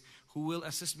mistakes, who will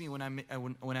assist me when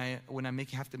I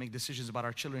have to make decisions about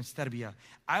our children's tarbiyah.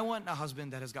 I want a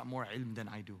husband that has got more ilm than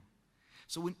I do.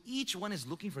 So when each one is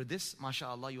looking for this,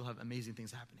 mashallah, you'll have amazing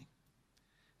things happening.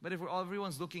 But if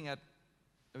everyone's looking at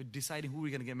deciding who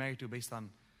we're going to get married to based on,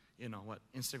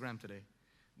 Instagram today,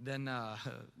 then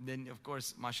of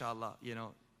course, mashallah,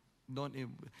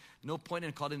 no point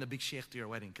in calling the big sheikh to your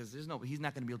wedding, because he's not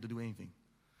going to be able to do anything.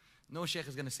 No sheikh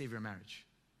is going to save your marriage,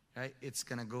 right? It's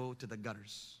going to go to the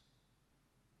gutters.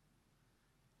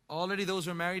 Already those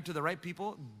who are married to the right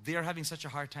people, they're having such a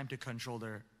hard time to control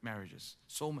their marriages.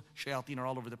 So shayateen are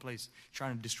all over the place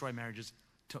trying to destroy marriages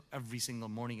to every single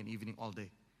morning and evening all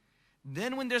day.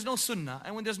 Then when there's no sunnah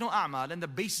and when there's no a'mal and the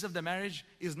basis of the marriage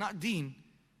is not deen,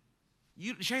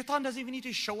 shaitan doesn't even need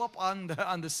to show up on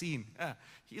the scene.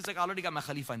 He's like, I already got my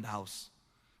khalifa in the house.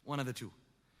 One of the two.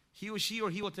 He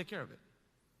will take care of it.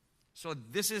 So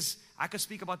I could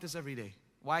speak about this every day.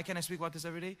 Why can I speak about this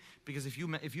every day? Because if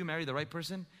you marry the right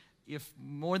person, if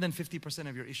more than 50%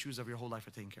 of your issues of your whole life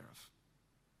are taken care of.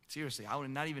 Seriously, I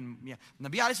would not even,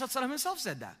 Nabi ﷺ himself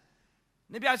said that.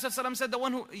 Nabi ﷺ said the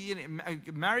one who,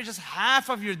 marriage is half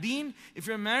of your deen. If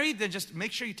you're married, then just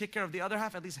make sure you take care of the other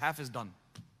half. At least half is done.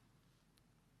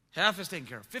 Half is taken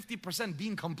care of. 50%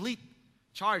 deen complete.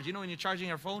 Charge, when you're charging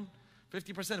your phone,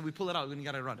 50%, we pull it out when you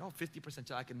got to run. 50%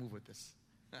 till I can move with this.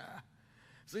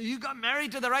 So you got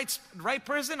married to the right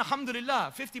person,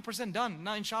 alhamdulillah, 50% done.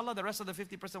 Now inshallah, the rest of the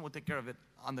 50% will take care of it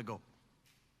on the go.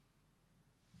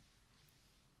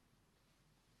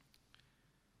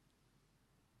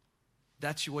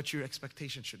 That's what your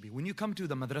expectation should be. When you come to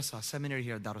the madrasa, seminary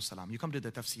here at Darus Salam, you come to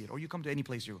the tafsir, or you come to any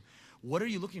place, what are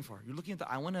you looking for? You're looking at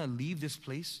I want to leave this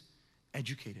place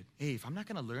educated. Hey, if I'm not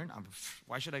going to learn,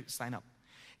 why should I sign up?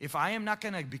 If I am not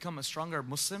going to become a stronger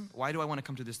Muslim, why do I want to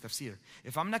come to this tafsir?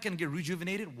 If I'm not going to get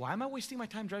rejuvenated, why am I wasting my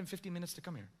time driving 15 minutes to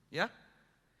come here? Yeah?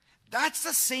 That's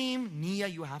the same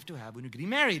niyyah you have to have when you're getting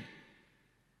married.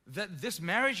 That this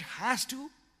marriage has to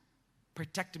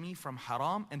protect me from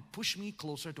haram and push me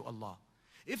closer to Allah.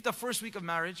 If the first week of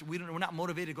marriage, we're not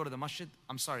motivated to go to the masjid,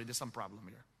 I'm sorry, there's some problem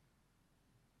here.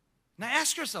 Now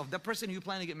ask yourself, that person you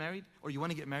plan to get married, or you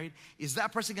want to get married, is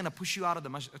that person going to push you out of the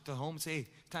masjid, to home and say, hey,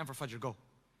 time for Fajr, go?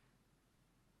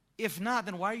 If not,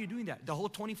 then why are you doing that? The whole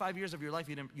 25 years of your life,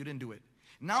 you didn't do it.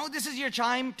 Now this is your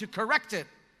time to correct it,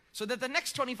 so that the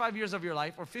next 25 years of your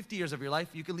life, or 50 years of your life,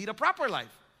 you can lead a proper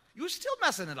life. You're still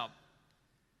messing it up.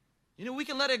 You know, we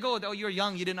can let it go. Oh, you're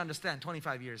young, you didn't understand.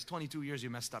 25 years, 22 years you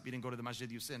messed up. You didn't go to the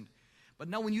masjid, you sinned. But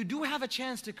now when you do have a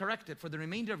chance to correct it for the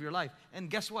remainder of your life, and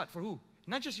guess what? For who?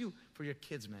 Not just you, for your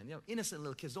kids, man. You know, innocent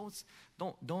little kids.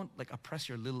 Don't like oppress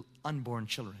your little unborn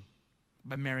children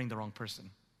by marrying the wrong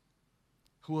person,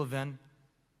 who will then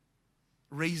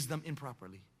raise them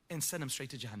improperly and send them straight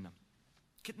to Jahannam.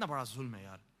 Kitna bada zulm hai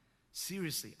yaar.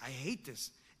 Seriously, I hate this.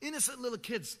 Innocent little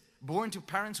kids born to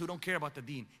parents who don't care about the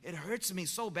deen. It hurts me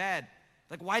so bad.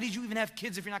 Like, why did you even have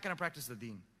kids if you're not going to practice the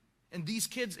deen? And these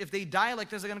kids, if they die like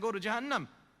this, they're going to go to Jahannam.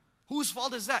 Whose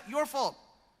fault is that? Your fault.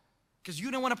 Because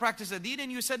you didn't want to practice the deen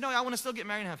and you said, no, I want to still get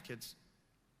married and have kids.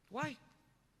 Why?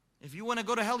 If you want to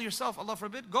go to hell yourself, Allah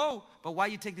forbid, go. But why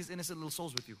you take these innocent little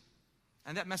souls with you?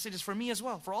 And that message is for me as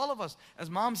well, for all of us. As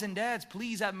moms and dads,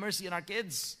 please have mercy on our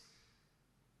kids.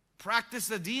 Practice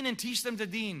the deen and teach them the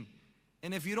deen.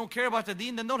 And if you don't care about the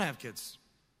deen, then don't have kids.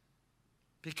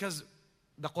 Because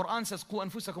the Quran says, قُوا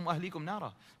أَنفُسَكُمْ وَأَهْلِيكُمْ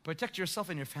نَارًا. Protect yourself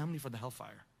and your family for the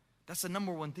hellfire. That's the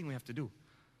number one thing we have to do.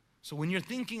 So when you're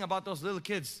thinking about those little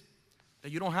kids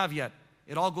that you don't have yet,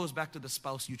 it all goes back to the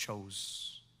spouse you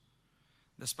chose.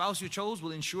 The spouse you chose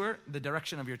will ensure the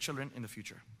direction of your children in the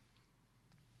future.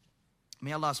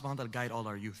 May Allah subhanahu wa ta'ala guide all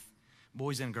our youth,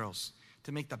 boys and girls,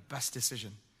 to make the best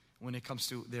decision when it comes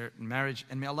to their marriage.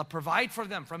 And may Allah provide for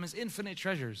them from His infinite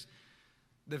treasures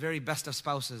the very best of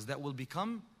spouses that will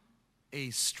become a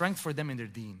strength for them in their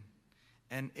deen,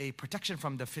 and a protection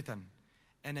from the fitan,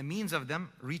 and a means of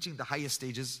them reaching the highest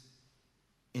stages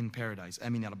in paradise.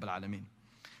 Ameen ya Rabbil Alameen.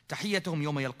 Tahiyyatuhum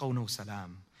yawma yalqawnahu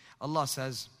salam. Allah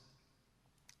says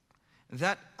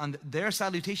that on their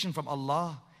salutation from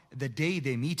Allah, the day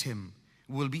they meet Him,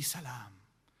 will be salam.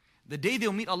 The day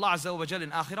they'll meet Allah Azza wa Jal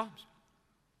in Akhirah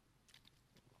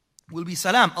will be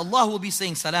salam. Allah will be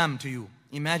saying salam to you.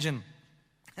 Imagine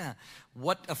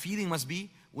what a feeling must be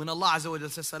when Allah Azza wa Jal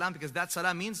says salam, because that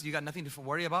salam means you got nothing to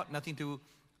worry about, nothing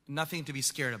to be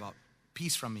scared about.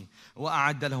 Peace from me.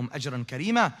 وَأَعَدَّ لَهُمْ أَجْرًا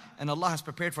كَرِيمًا. And Allah has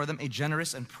prepared for them a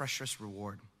generous and precious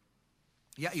reward.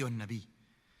 Ya ayyuhan nabi.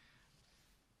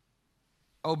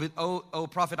 O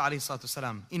Prophet alayhi salatu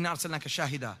wasalam, inna arsalnaka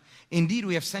shahida. Indeed,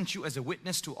 we have sent you as a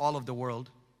witness to all of the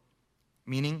world,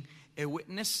 meaning a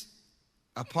witness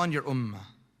upon your ummah.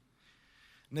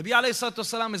 Nabi alayhi salatu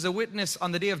wasalam is a witness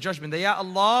on the day of judgment. That, Ya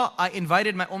Allah, I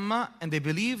invited my ummah and they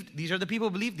believed. These are the people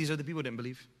who believed, these are the people who didn't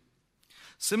believe.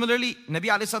 Similarly, Nabi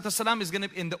alayhi salatu wasalam is going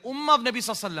to, in the ummah of Nabi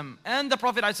sallallahu alayhi wasallam and the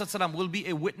Prophet alayhi salatu wasalam will be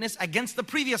a witness against the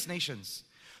previous nations,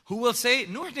 who will say,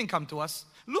 Nuh didn't come to us,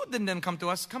 Lut didn't come to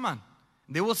us, come on.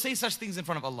 They will say such things in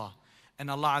front of Allah.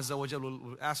 And Allah Azza wa Jalla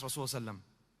will ask Rasulullah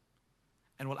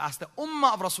and will ask the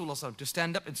ummah of Rasulullah to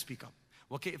stand up and speak up.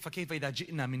 فَكَيْفَ إِذَا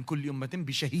جِئْنَا مِنْ كُلِّ أُمَّةٍ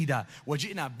بِشَهِيدًا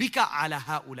وَجِئْنَا بِكَ عَلَى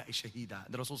هَؤُلَاءِ شَهِيدًا.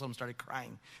 The Rasulullah started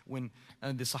crying when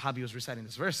the Sahabi was reciting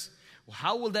this verse.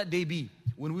 How will that day be?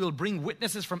 When we will bring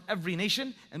witnesses from every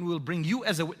nation and we will bring you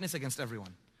as a witness against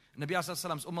everyone. Nabi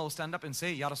Sallallahu ummah will stand up and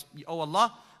say, Ya Rasul, oh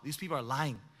Allah, these people are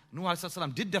lying. Nuh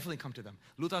Sallallahu did definitely come to them.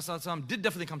 Lut Sallallahu did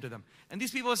definitely come to them. And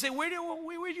these people will say, where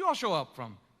did you all show up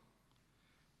from?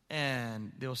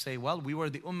 And they'll say, well, we were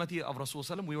the ummati of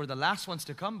Rasulullah. We were the last ones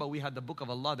to come, but we had the book of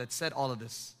Allah that said all of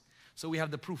this. So we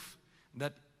have the proof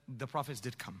that the prophets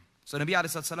did come. So Nabi alayhi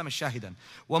salatu is shahidan.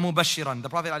 Wa mubashiran. The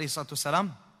Prophet alayhi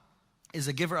salatu is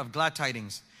a giver of glad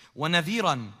tidings. Wa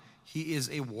nadhiran. He is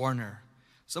a warner.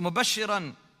 So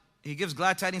mubashiran, he gives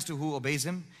glad tidings to who obeys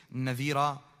him.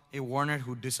 Nadhira, a warner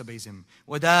who disobeys him.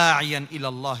 Wa da'iyan ila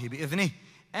Allahi bi'idhnih.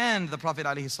 And the Prophet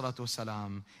alayhi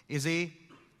salatu is a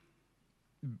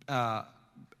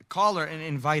caller and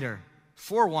inviter,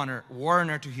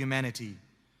 warner to humanity.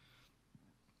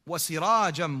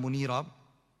 وَسِرَاجًا مُنِيرًا,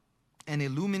 and a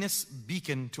luminous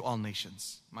beacon to all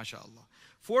nations. MashaAllah.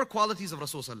 4 qualities of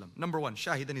Rasulullah. Number 1,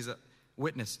 shahidan, is a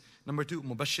witness. Number 2,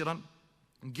 mubashiran,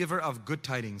 giver of good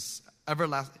tidings,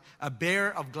 a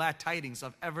bearer of glad tidings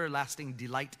of everlasting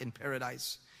delight in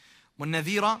paradise.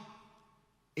 وَالنَّذِيرًا,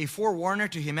 a forewarner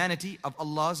to humanity of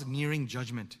Allah's nearing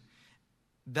judgment.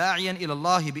 داعيا إلى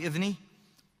الله بإذنه,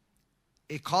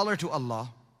 a caller to Allah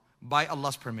by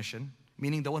Allah's permission,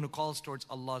 meaning the one who calls towards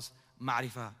Allah's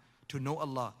ma'rifah, to know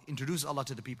Allah, introduce Allah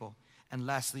to the people. And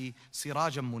lastly,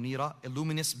 sirajan munira, a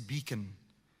luminous beacon,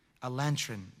 a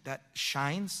lantern that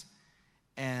shines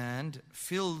and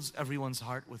fills everyone's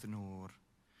heart with nur.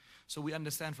 So we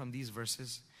understand from these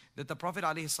verses that the Prophet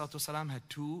ﷺ had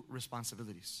two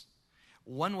responsibilities.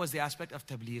 One was the aspect of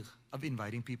tabligh, of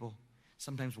inviting people,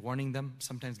 sometimes warning them,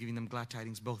 sometimes giving them glad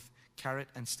tidings, both carrot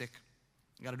and stick.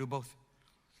 You got to do both.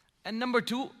 And number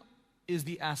two is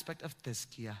the aspect of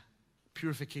tazkiyah,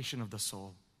 purification of the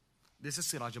soul. This is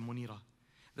Siraj al-Munira.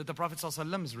 That the Prophet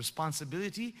ﷺ's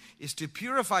responsibility is to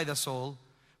purify the soul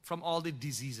from all the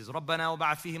diseases. رَبَّنَا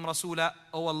وَبَعَثْ فِيهِمْ رَسُولًا.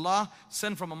 O Allah,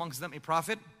 send from amongst them a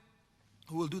prophet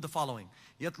who will do the following.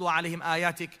 يَتْلُو عَلَيْهِمْ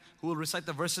آيَاتِكَ, who will recite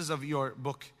the verses of your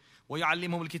book.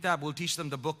 وَيُعَلِّمُهُمُ الْكِتَابِ, will teach them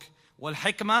the book.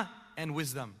 وَالْحِكْمَةِ, and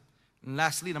wisdom. And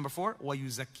lastly, number 4,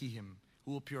 وَيُزَكِّيهِمْ,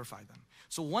 who will purify them.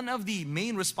 So one of the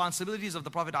main responsibilities of the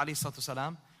Prophet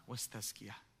ﷺ was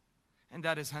tazkiyah. And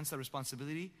that is hence the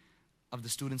responsibility of the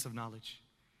students of knowledge.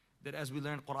 That as we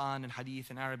learn Quran and Hadith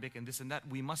and Arabic and this and that,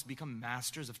 we must become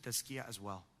masters of tazkiyah as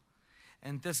well.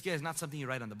 And tazkiyah is not something you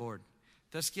write on the board.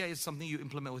 Tazkiyah is something you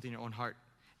implement within your own heart.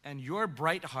 And your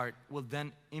bright heart will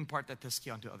then impart that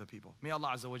tazkiyah onto other people. May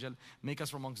Allah Azza wa Jal make us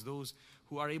from amongst those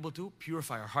who are able to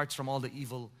purify our hearts from all the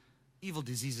evil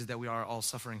diseases that we are all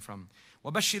suffering from.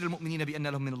 وَبَشِّرِ الْمُؤْمِنِينَ بِأَنَّ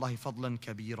لَهُم مِّنَ اللَّهِ فَضْلًا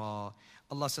كَبِيرًا.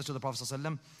 Allah says to the Prophet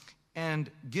ﷺ,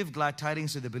 and give glad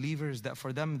tidings to the believers that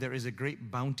for them there is a great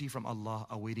bounty from Allah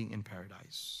awaiting in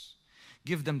paradise.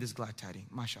 Give them this glad tiding,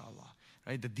 mashallah.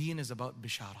 Right? The deen is about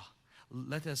bishara.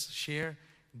 Let us share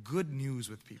good news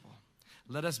with people.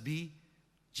 Let us be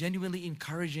genuinely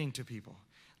encouraging to people.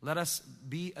 Let us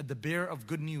be the bearer of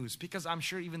good news, because I'm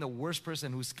sure even the worst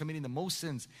person who's committing the most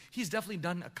sins, he's definitely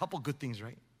done a couple good things,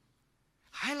 right?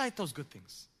 Highlight those good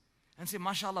things and say,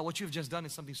 mashallah, what you've just done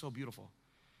is something so beautiful,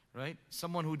 right?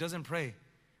 Someone who doesn't pray,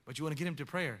 but you want to get him to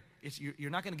prayer. You're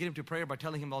not going to get him to prayer by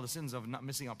telling him all the sins of not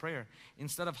missing out prayer.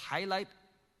 Instead of highlight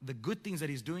the good things that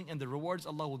he's doing and the rewards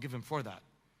Allah will give him for that.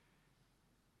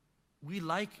 We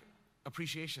like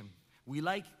appreciation. We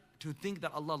like to think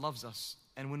that Allah loves us.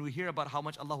 And when we hear about how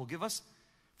much Allah will give us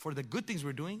for the good things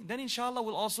we're doing, then inshallah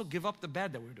we'll also give up the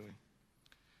bad that we're doing.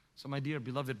 So my dear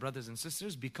beloved brothers and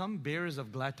sisters, become bearers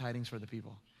of glad tidings for the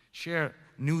people. Share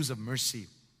news of mercy.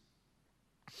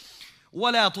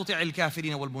 وَلَا تُطِعِ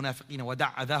الْكَافِرِينَ وَالْمُنَافِقِينَ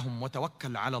وَدَعْ أَذَاهُمْ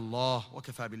وَتَوَكَّلْ عَلَى اللَّهِ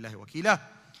وَكَفَى بِاللَّهِ وَكِيلًا.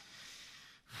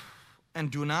 And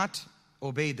do not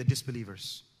obey the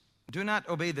disbelievers. Do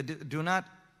not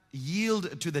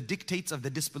yield to the dictates of the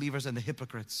disbelievers and the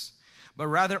hypocrites, but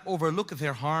rather overlook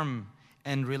their harm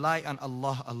and rely on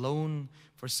Allah alone,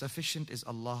 for sufficient is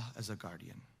Allah as a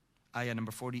guardian. Ayah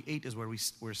number 48 is where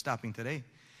we're stopping today.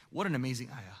 What an amazing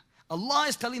ayah. Allah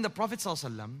is telling the Prophet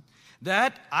ﷺ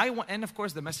that and of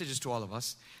course the message is to all of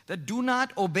us, that do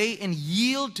not obey and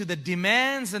yield to the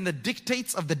demands and the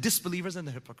dictates of the disbelievers and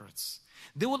the hypocrites.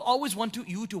 They will always want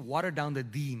you to water down the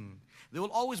deen. They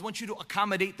will always want you to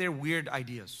accommodate their weird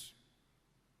ideas.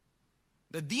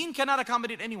 The deen cannot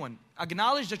accommodate anyone.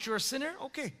 Acknowledge that you're a sinner,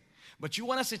 okay. But you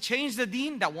want us to change the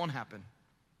deen, that won't happen.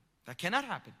 That cannot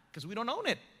happen, because we don't own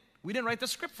it. We didn't write the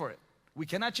script for it. We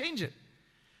cannot change it.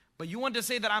 But you want to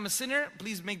say that I'm a sinner,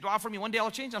 please make dua for me, one day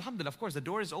I'll change. Alhamdulillah, of course, the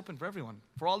door is open for everyone,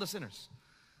 for all the sinners,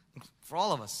 for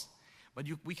all of us. But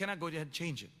we cannot go ahead and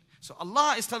change it. So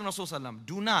Allah is telling Rasulullah,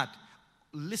 do not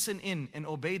listen in and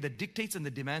obey the dictates and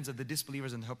the demands of the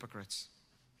disbelievers and the hypocrites.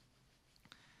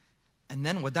 And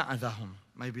then وَدَعْ أَذَاهُمْ,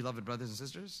 my beloved brothers and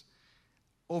sisters,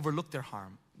 overlook their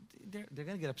harm. They're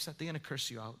going to get upset. They're going to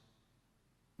curse you out.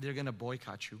 They're going to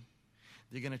boycott you.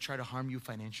 They're going to try to harm you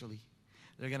financially.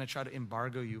 They're going to try to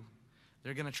embargo you.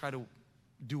 They're going to try to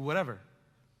do whatever.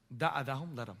 دَعْ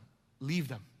أَذَاهُمْ, let them. Leave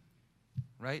them.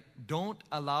 Right? Don't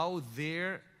allow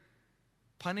their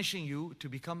punishing you to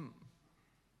become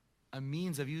a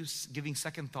means of you giving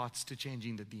second thoughts to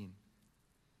changing the deen.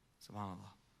 SubhanAllah.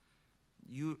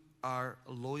 You are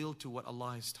loyal to what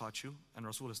Allah has taught you and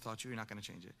Rasul has taught you, you're not going to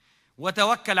change it.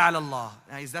 وَتَوَكَّلْ عَلَى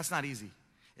اللَّهِ. That's not easy.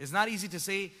 It's not easy to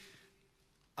say,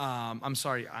 I'm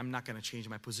sorry, I'm not going to change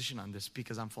my position on this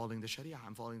because I'm following the Sharia,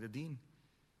 I'm following the deen.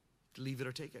 Leave it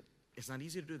or take it. It's not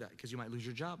easy to do that because you might lose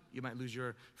your job. You might lose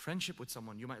your friendship with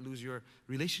someone. You might lose your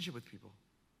relationship with people.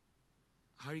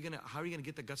 How are you going to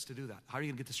get the guts to do that? How are you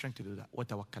going to get the strength to do that?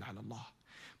 وَتَوَكَّلْ عَلَى اللَّهِ.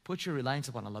 Put your reliance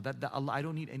upon Allah. That Allah, I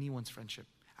don't need anyone's friendship.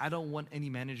 I don't want any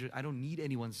manager. I don't need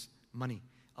anyone's money.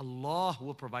 Allah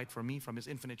will provide for me from His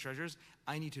infinite treasures.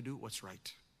 I need to do what's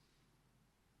right.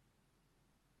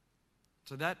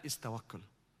 So that is tawakkul.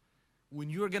 When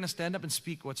you're going to stand up and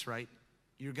speak what's right,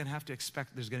 you're going to have to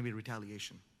expect there's going to be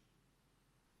retaliation.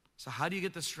 So how do you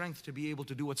get the strength to be able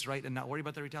to do what's right and not worry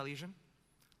about the retaliation?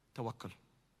 Tawakkul.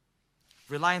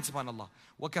 Reliance upon Allah.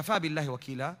 وَكَفَى بِاللَّهِ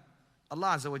وَكِيلًا. Allah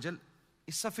Azza wa Jal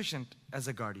is sufficient as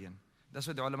a guardian. That's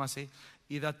what the ulama say.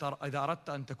 إذا أردت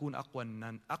أن تكون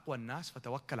أقوى الناس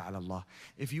فتوكل على الله.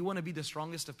 If you want to be the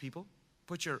strongest of people,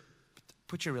 put your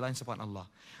reliance upon Allah.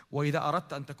 وإذا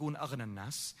أردت أن تكون أغنى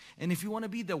الناس. And if you want to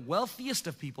be the wealthiest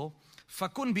of people,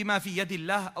 فكن بما في يد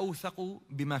الله أوثق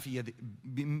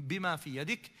بما في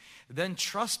يدك. Then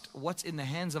trust what's in the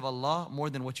hands of Allah more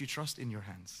than what you trust in your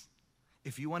hands.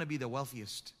 If you want to be the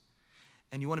wealthiest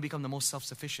and you want to become the most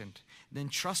self-sufficient, then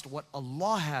trust what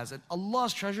Allah has and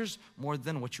Allah's treasures more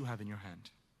than what you have in your hand.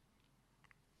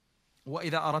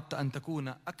 وَإِذَا أَرَدْتَ أَن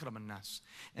تَكُونَ أَكْرَمَ النَّاسِ.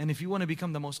 And if you want to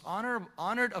become the most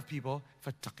honored of people,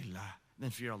 فَاتَّقِ اللَّهِ. Then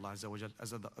fear Allah Azza wa Jal.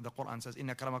 As the Quran says,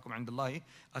 إِنَّ أَكْرَمَكُمْ عِنْدَ اللَّهِ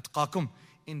أَتْقَاكُمْ.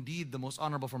 Indeed, the most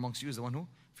honorable from amongst you is the one who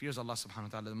fears Allah subhanahu wa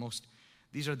ta'ala the most.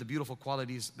 These are the beautiful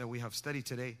qualities that we have studied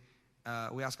today.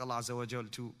 We ask Allah Azza wa Jal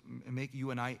to make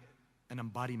you and I an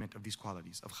embodiment of these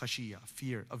qualities, of khashiyah,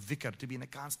 fear, of dhikr, to be in a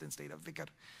constant state of dhikr.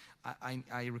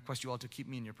 I request you all to keep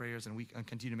me in your prayers, and we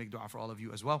continue to make dua for all of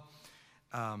you as well.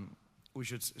 We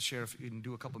should share and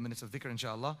do a couple minutes of dhikr,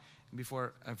 inshallah.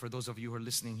 Before, for those of you who are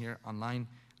listening here online,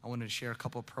 I wanted to share a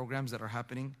couple of programs that are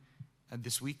happening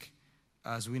this week.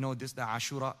 As we know, the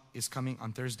Ashura is coming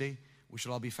on Thursday. We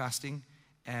should all be fasting,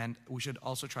 and we should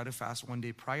also try to fast one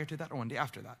day prior to that or one day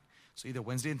after that. So either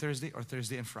Wednesday and Thursday or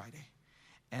Thursday and Friday.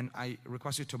 And I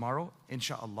request you tomorrow,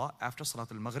 inshallah, after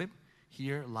Salat al-Maghrib,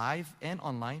 here live and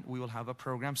online, we will have a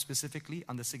program specifically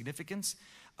on the significance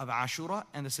of Ashura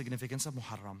and the significance of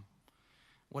Muharram.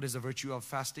 What is the virtue of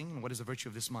fasting and what is the virtue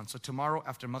of this month? So tomorrow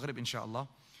after Maghrib, inshallah,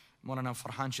 Maulana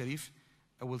Farhan Sharif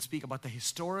will speak about the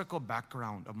historical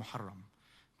background of Muharram.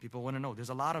 People want to know. There's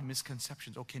a lot of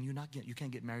misconceptions. Oh, you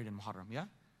can't get married in Muharram, yeah?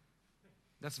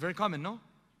 That's very common, no?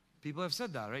 People have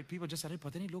said that, right? People just said,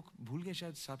 "Pata nahi log bhul gaye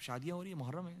shayad sab shaadiyan ho rahi hai,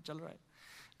 Muharram hai, chal raha hai."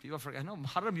 People forget. No,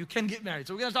 Muharram you can get married.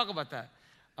 So we're going to talk about that,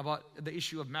 about the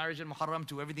issue of marriage in Muharram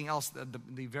to everything else,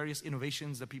 the various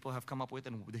innovations that people have come up with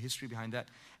and the history behind that,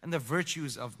 and the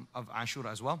virtues of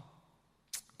Ashura as well.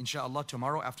 Inshallah,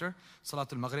 tomorrow after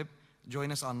Salatul Maghrib,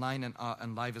 join us online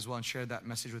and live as well, and share that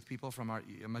message with people from our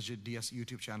Masjid DS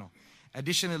YouTube channel.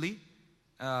 Additionally,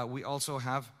 we also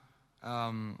have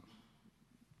our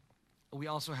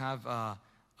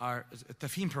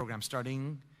Tafhim program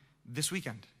starting this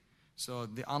weekend. So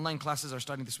the online classes are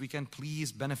starting this weekend.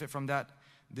 Please benefit from that.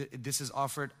 This is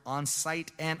offered on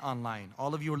site and online.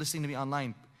 All of you who are listening to me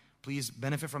online, please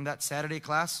benefit from that. Saturday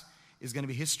class is going to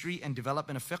be History and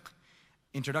Development of Fiqh,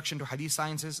 Introduction to Hadith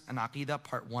Sciences and Aqidah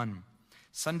Part 1.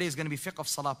 Sunday is going to be Fiqh of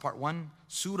Salah Part 1,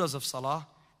 Surahs of Salah,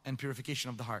 and Purification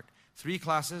of the Heart. 3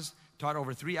 classes taught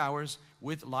over 3 hours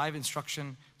with live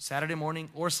instruction Saturday morning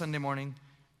or Sunday morning,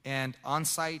 and on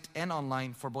site and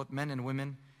online for both men and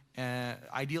women.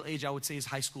 Ideal age, I would say, is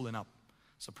high school and up.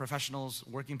 So professionals,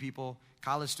 working people,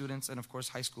 college students, and of course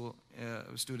high school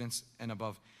students and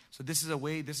above. So this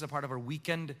is a part of our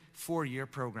weekend 4-year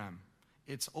program.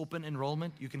 It's open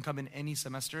enrollment. You can come in any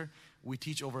semester. We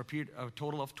teach over a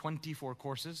total of 24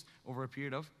 courses over a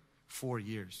period of 4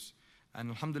 years. And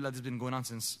alhamdulillah, this has been going on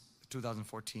since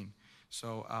 2014.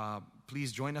 So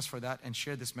please join us for that and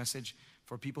share this message.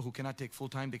 For people who cannot take full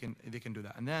time, they can do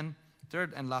that. And then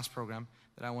third and last program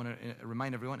that I want to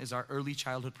remind everyone is our early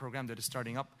childhood program that is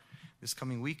starting up this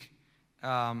coming week,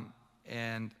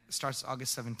 and starts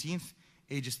August 17th.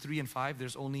 Ages 3 and 5.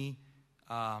 There's only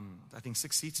I think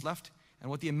 6 seats left. And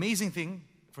what the amazing thing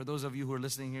for those of you who are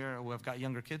listening here who have got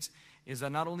younger kids is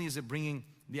that not only is it bringing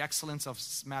the excellence of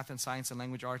math and science and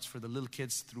language arts for the little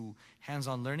kids through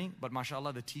hands-on learning, but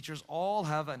mashallah, the teachers all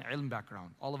have an ilm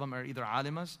background. All of them are either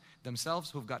alimas themselves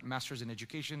who've got masters in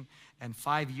education and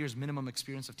 5 years minimum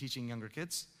experience of teaching younger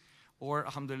kids, or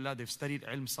alhamdulillah, they've studied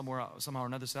ilm somehow or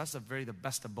another. So that's the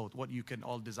best of both, what you can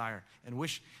all desire and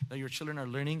wish that your children are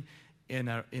learning in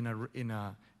a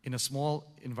small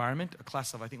environment, a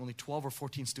class of I think only 12 or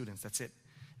 14 students. That's it,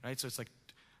 right? So it's like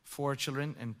 4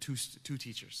 children and 2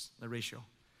 teachers, the ratio.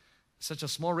 Such a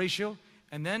small ratio.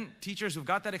 And then teachers who've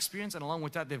got that experience, and along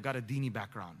with that, they've got a dini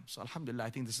background. So alhamdulillah, I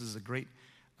think this is a great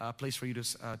place for you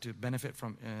to benefit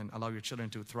from and allow your children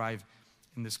to thrive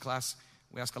in this class.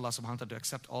 We ask Allah subhanahu wa ta'ala to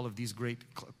accept all of these great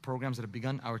programs that have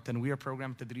begun. Our Tanweer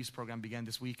program, Tadris program began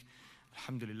this week.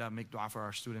 Alhamdulillah, make dua for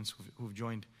our students who've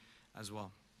joined as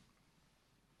well.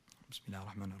 Bismillah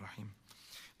ar-Rahman ar-Rahim.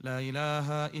 لا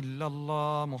إله إلا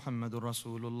الله محمد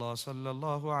رسول الله صلى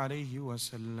الله عليه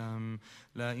وسلم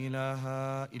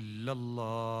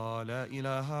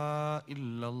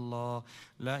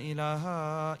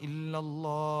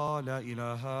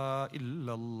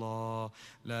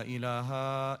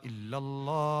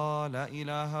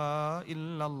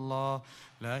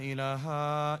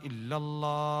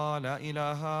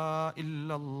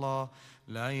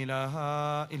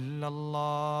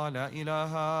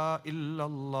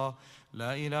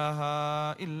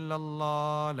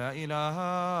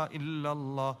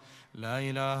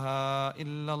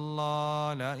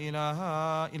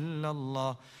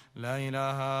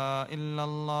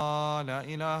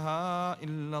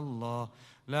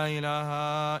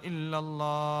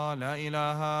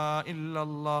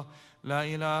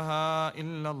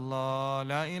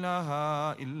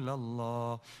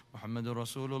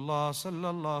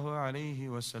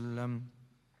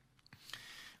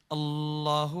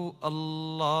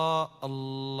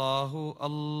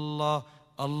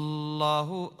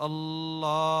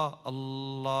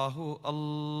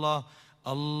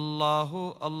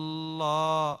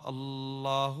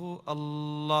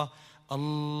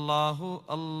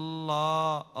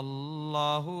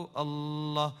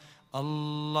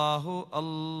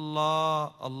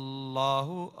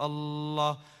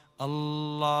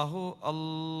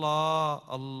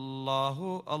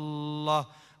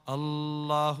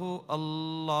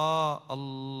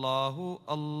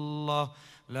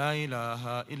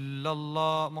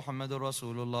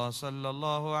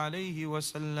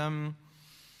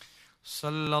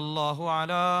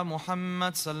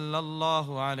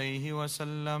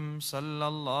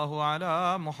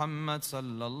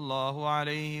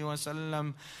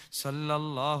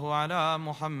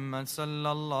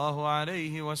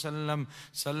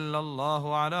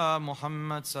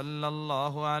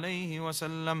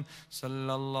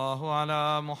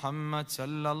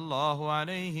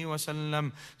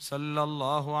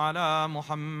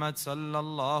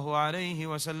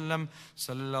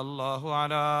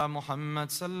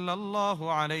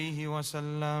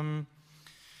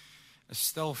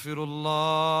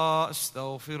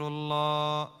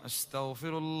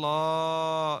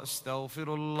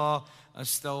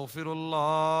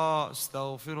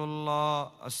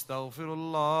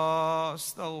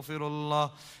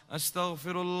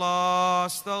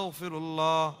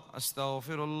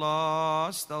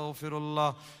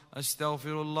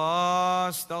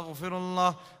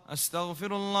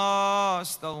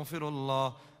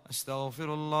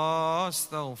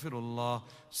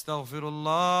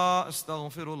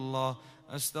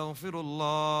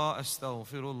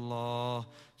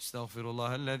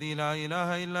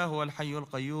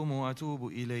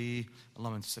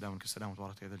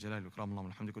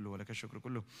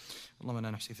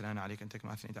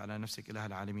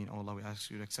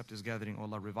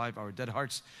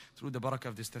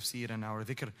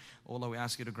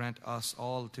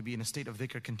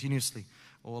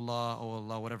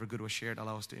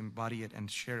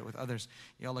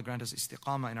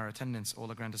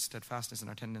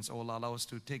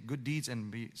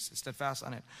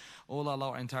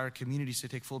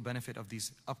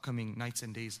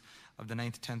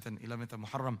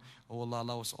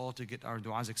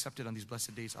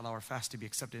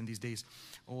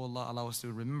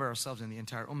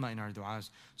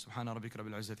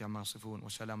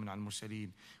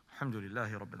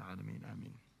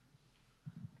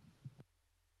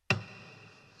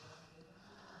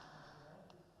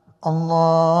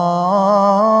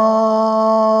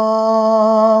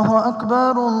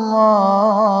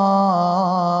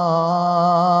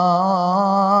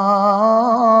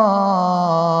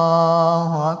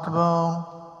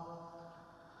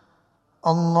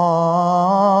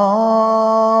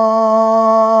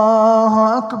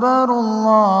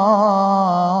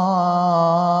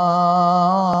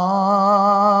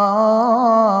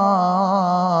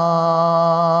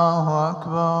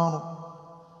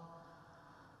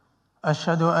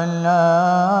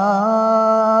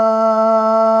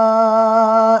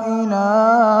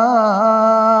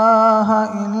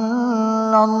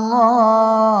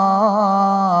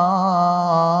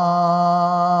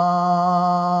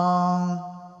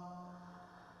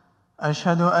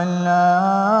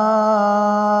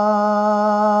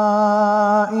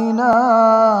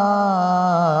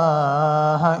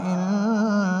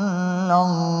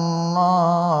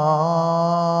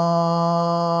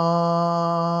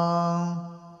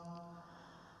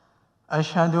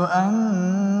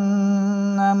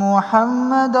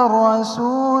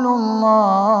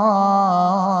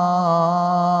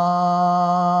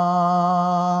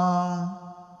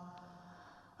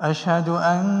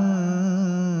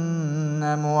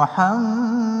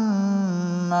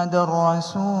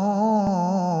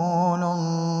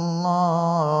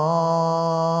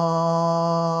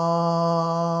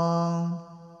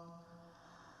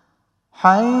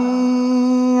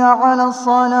حي على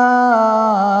الصلاة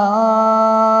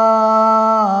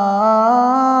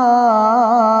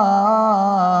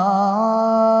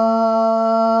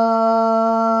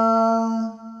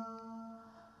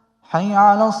حي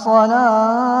على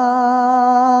الصلاة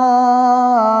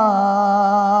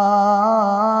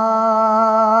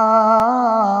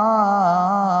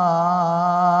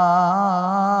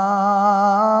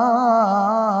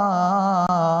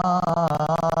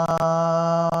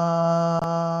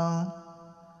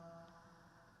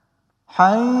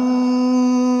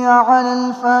حي على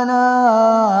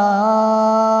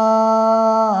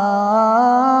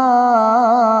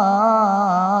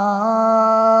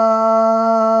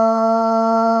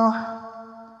الفلاح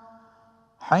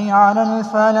حي على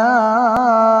الفلاح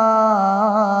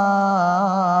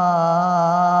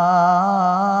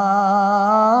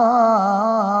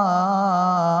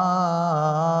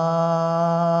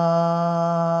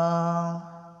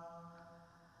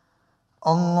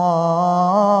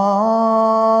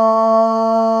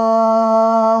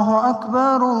الله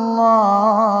أكبر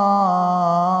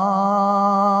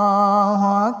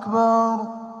الله أكبر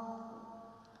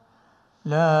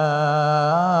لا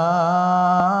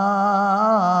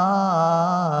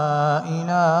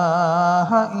إله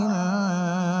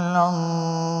إلا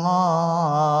الله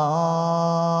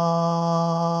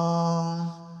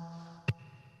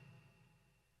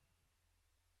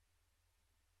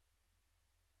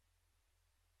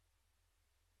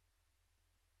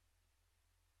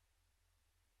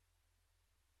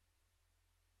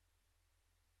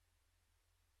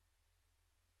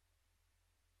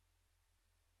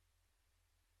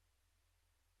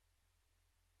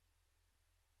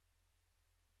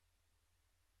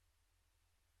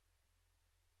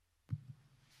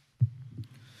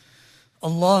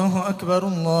الله أكبر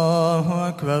الله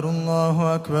أكبر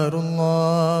الله أكبر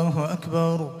الله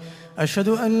أكبر أشهد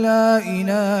أن لا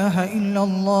إله إلا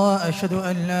الله أشهد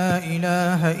أن لا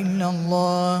إله إلا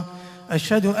الله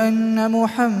أشهد أن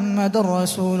محمد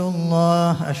رسول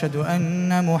الله أشهد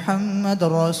أن محمد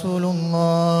رسول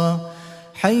الله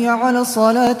حي على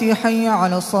الصلاة حي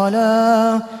على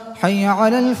الصلاة حي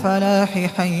على الفلاح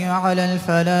حي على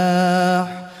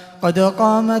الفلاح قد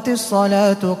قامت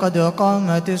الصلاة قد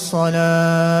قامت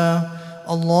الصلاة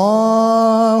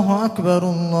الله أكبر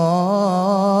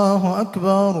الله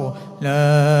أكبر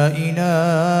لا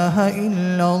إله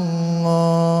إلا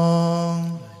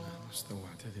الله استووا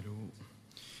اعتدلوا.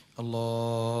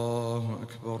 الله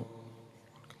أكبر.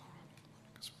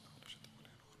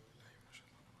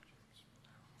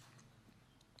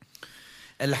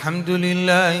 الحمد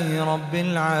لله رب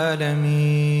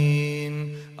العالمين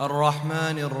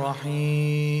الرحمن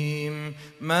الرحيم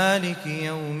مالك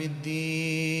يوم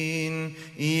الدين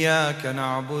إياك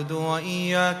نعبد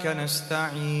وإياك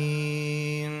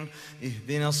نستعين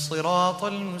اهدنا الصراط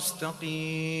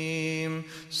المستقيم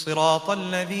صراط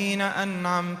الذين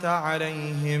أنعمت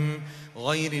عليهم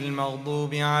غير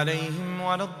المغضوب عليهم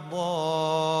ولا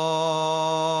الضالين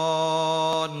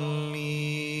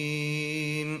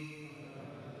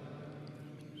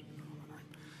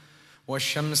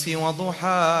والشمس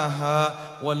وضحاها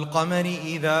والقمر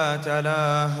إذا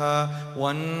تلاها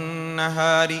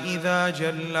والنهار إذا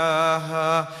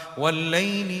جلاها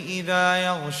والليل إذا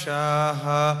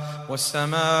يغشاها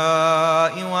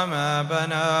والسماء وما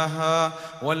بناها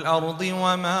والأرض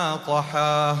وما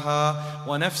طحاها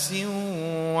ونفس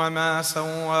وما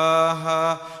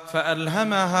سواها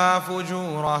فألهمها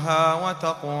فجورها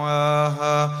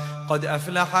وتقواها قد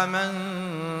أفلح من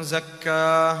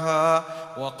زكاها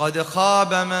وقد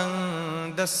خاب من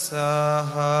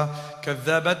دساها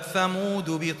كذبت ثمود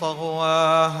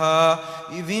بطغواها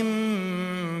إذ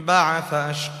انبعث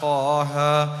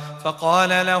أشقاها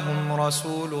فقال لهم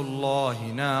رسول الله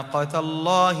ناقة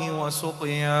الله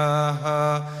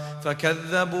وسقياها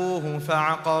فكذبوه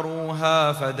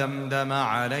فعقروها فدمدم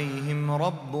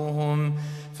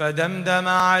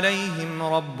عليهم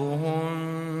ربهم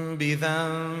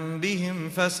بذنبهم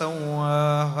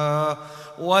فسواها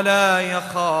ولا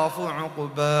يخاف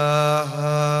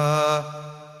عقباها.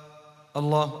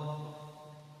 الله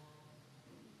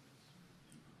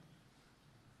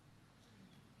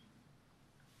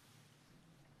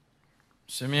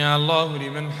سمع الله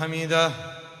لمن حمده.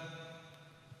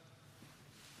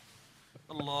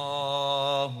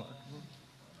 الله أكبر.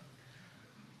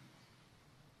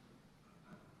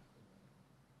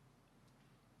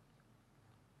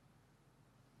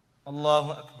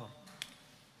 الله أكبر.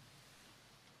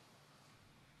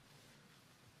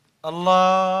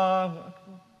 الله أكبر.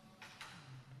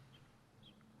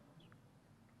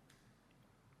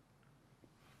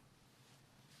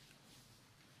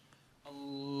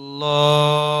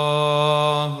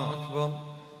 الله أكبر.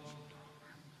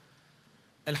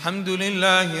 الحمد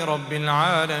لله رب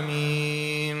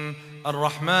العالمين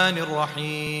الرحمن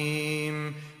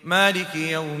الرحيم مالك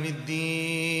يوم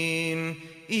الدين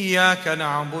إياك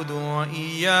نعبد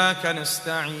وإياك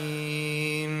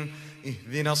نستعين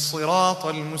اهدنا الصراط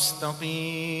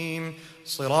المستقيم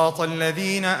صراط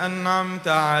الذين أنعمت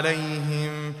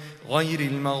عليهم غير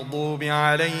المغضوب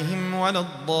عليهم ولا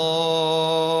الضالين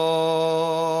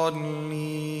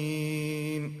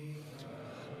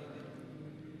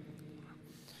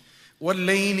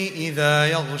والليل إذا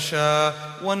يغشى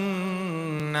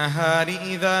والنهار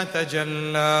إذا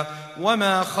تجلى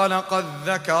وما خلق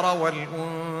الذكر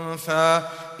والأنثى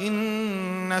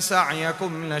إن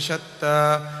سعيكم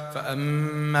لشتى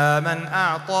فأما من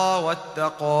أعطى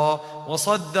واتقى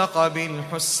وصدق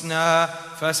بالحسنى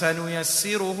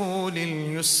فسنيسره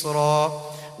لليسرى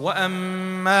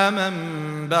وأما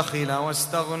من بخل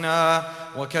واستغنى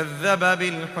وكذب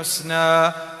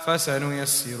بالحسنى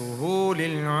فسنيسره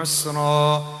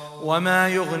للعسرى وما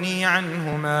يغني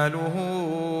عنه ماله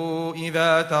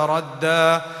إذا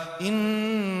تردى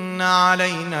إن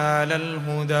علينا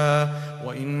للهدى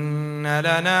وإن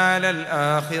لنا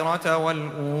للآخرة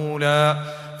والأولى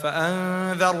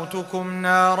فأنذرتكم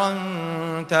نارا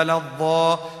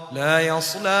تلظى لا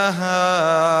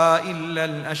يصلاها إلا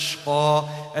الأشقى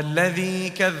الذي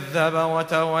كذب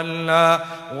وتولى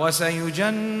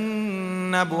وسيجنبها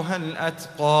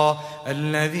الأتقى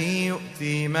الذي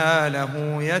يؤتي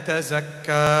ماله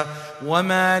يتزكى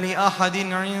وما لأحد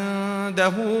عنده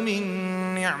من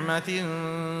نعمة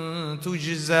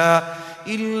تجزى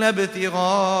إلا ابتغاء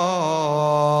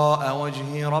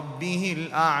وجه ربه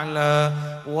الأعلى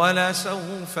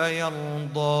ولسوف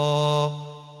يرضى.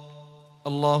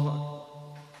 الله أكبر.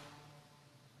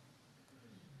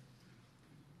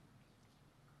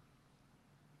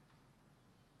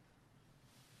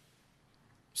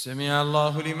 سمع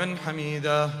الله لمن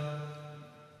حمده.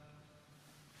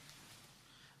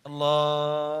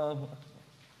 الله أكبر.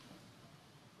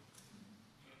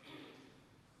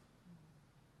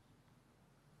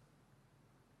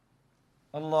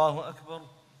 الله أكبر.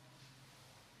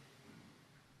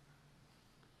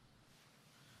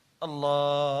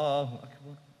 الله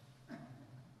أكبر.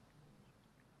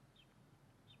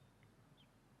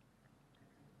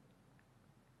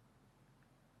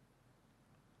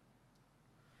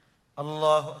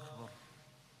 الله أكبر.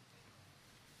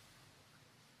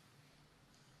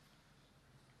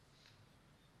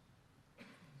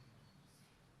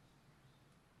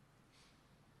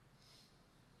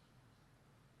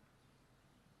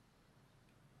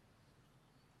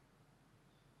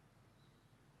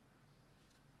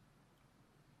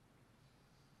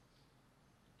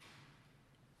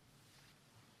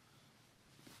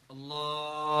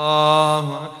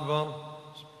 الله أكبر.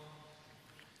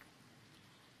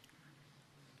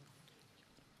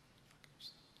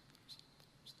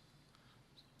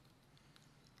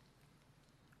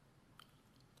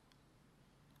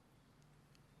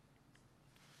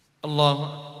 الله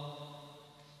أكبر.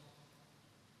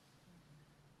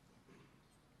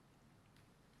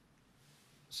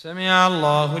 سمع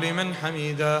الله لمن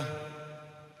حمده.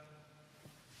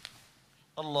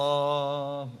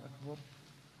 الله أكبر.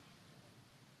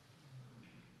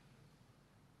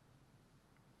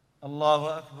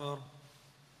 الله أكبر.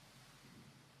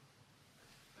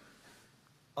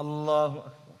 الله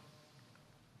أكبر.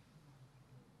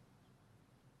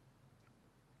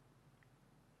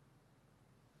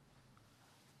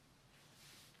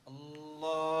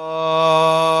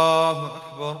 الله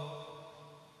أكبر.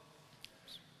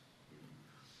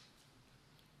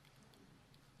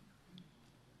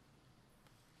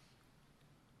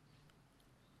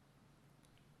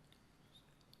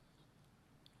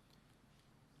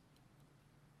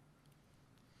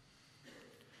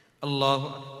 الله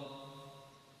أكبر.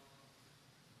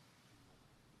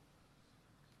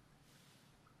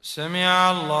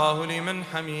 سمع الله لمن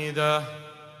حمده.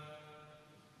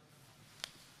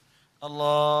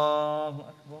 الله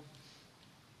أكبر.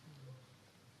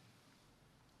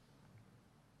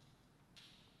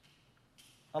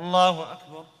 الله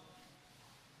أكبر.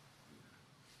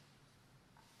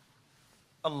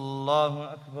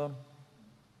 الله أكبر.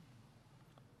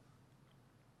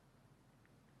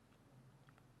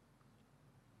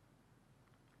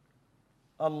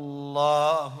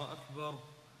 الله أكبر.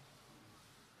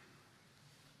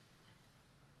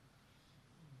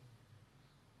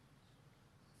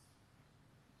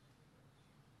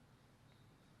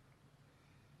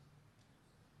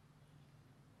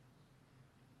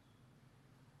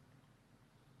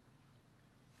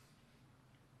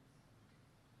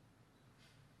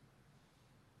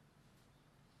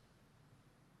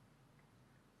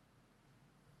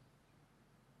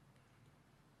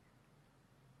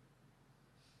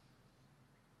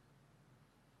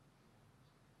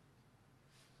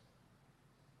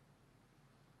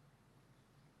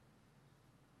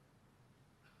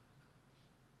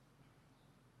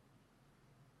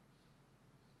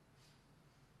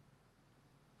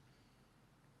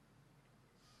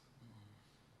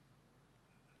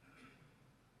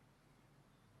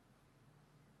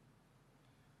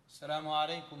 السلام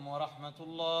عليكم ورحمة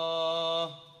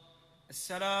الله.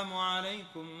 السلام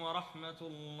عليكم ورحمة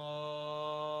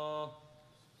الله.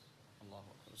 الله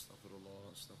أكبر. استغفر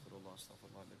الله استغفر الله استغفر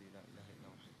الله الذي لا إله إلا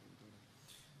هو الحي القيوم.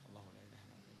 الله لا إله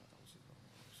إلا هو تعوذ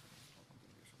بالله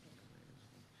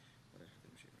ولا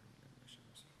يحتم شيئا إلا ما شاء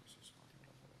الله.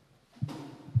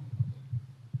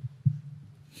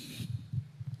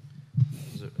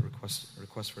 There's a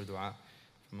request for dua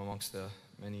from amongst the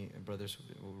many brothers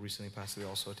who recently passed away.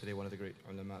 Also today, one of the great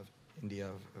ulama of India,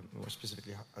 more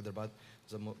specifically Hyderabad,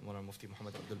 Mawlana Mufti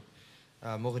Muhammad Abdul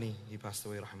Mughni. He passed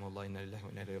away, rahimahullah. Inna lillahi wa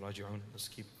inna ilayhi raji'un. Let's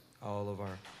keep all of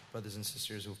our brothers and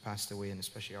sisters who've passed away, and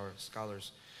especially our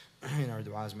scholars, in our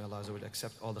du'as. May Allah Azza wa Jalla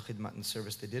accept all the khidmat and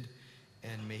service they did,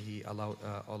 and may He allow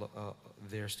all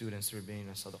their students to remain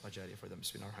a sadaqah jariyah for them.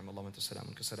 Bismillah ar-Rahman ar-Rahim.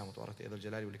 Allahumma salamun wa barakatuh idhal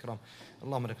jalali wal ikram.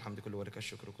 Allahumma lakal hamdu kullu wa lakal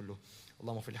shukru kullu.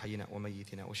 Allahumma fil hayyina wa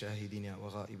mayyitina wa shahidina wa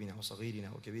ghaibina wa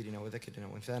saghirina wa kabirina wa dhakirina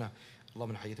wa unthana.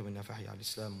 اللهم حييت منا فحي على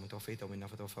الإسلام ومتوفيت منا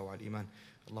فتوفوا على الإيمان.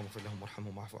 اللهم اغفر لهم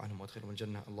وارحمهم واعف عنهم وادخلهم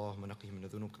الجنة. اللهم نقهم من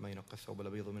الذنوب كما ينقى الثوب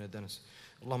الأبيض من الدنس.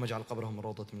 اللهم اجعل قبرهم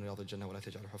روضة من رياض الجنة ولا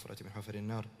تجعل حفرة من حفر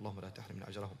النار. اللهم لا تحرمنا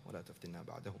أجرهم ولا تفتنا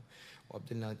بعدهم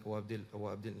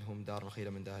وأبدلهم دارا خيرا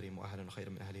من دارهم وأهلا خيرا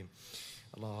من أهلهم.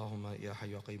 اللهم يا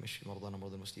حي يا قيوم اشف مرضانا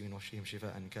مرضى المسلمين واشفهم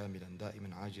شفاء كاملا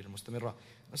دائما عاجلا مستمرا.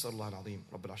 نسأل الله العظيم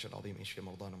رب العرش العظيم ان يشفي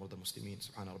مرضانا مرضى المسلمين.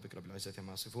 سبحان ربك رب العزة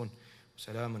عما يصفون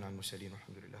وسلام على المرسلين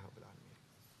والحمد لله رب العالمين.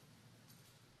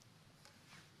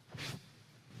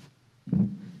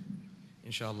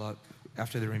 Inshallah,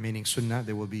 after the remaining sunnah,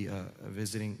 there will be a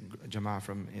visiting jama'ah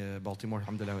from Baltimore,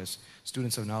 alhamdulillah, as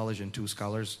students of knowledge and 2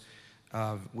 scholars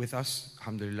with us,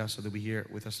 alhamdulillah. So they'll be here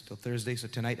with us till Thursday. So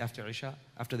tonight after Isha,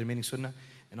 after the remaining sunnah,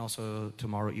 and also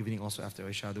tomorrow evening, also after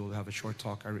Isha, they will have a short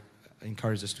talk. I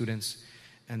encourage the students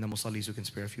and the musallis who can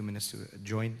spare a few minutes to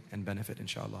join and benefit,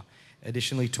 inshallah.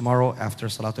 Additionally, tomorrow after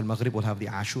Salatul Maghrib, we'll have the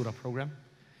Ashura program.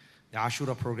 The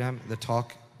Ashura program, the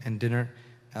talk and dinner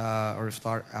or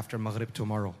iftar after Maghrib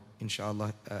tomorrow,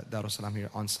 inshallah, Darus Salam here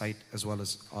on site as well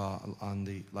as on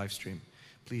the live stream.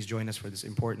 Please join us for this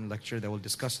important lecture that will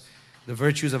discuss the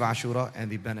virtues of Ashura and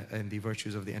the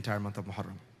virtues of the entire month of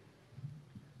Muharram.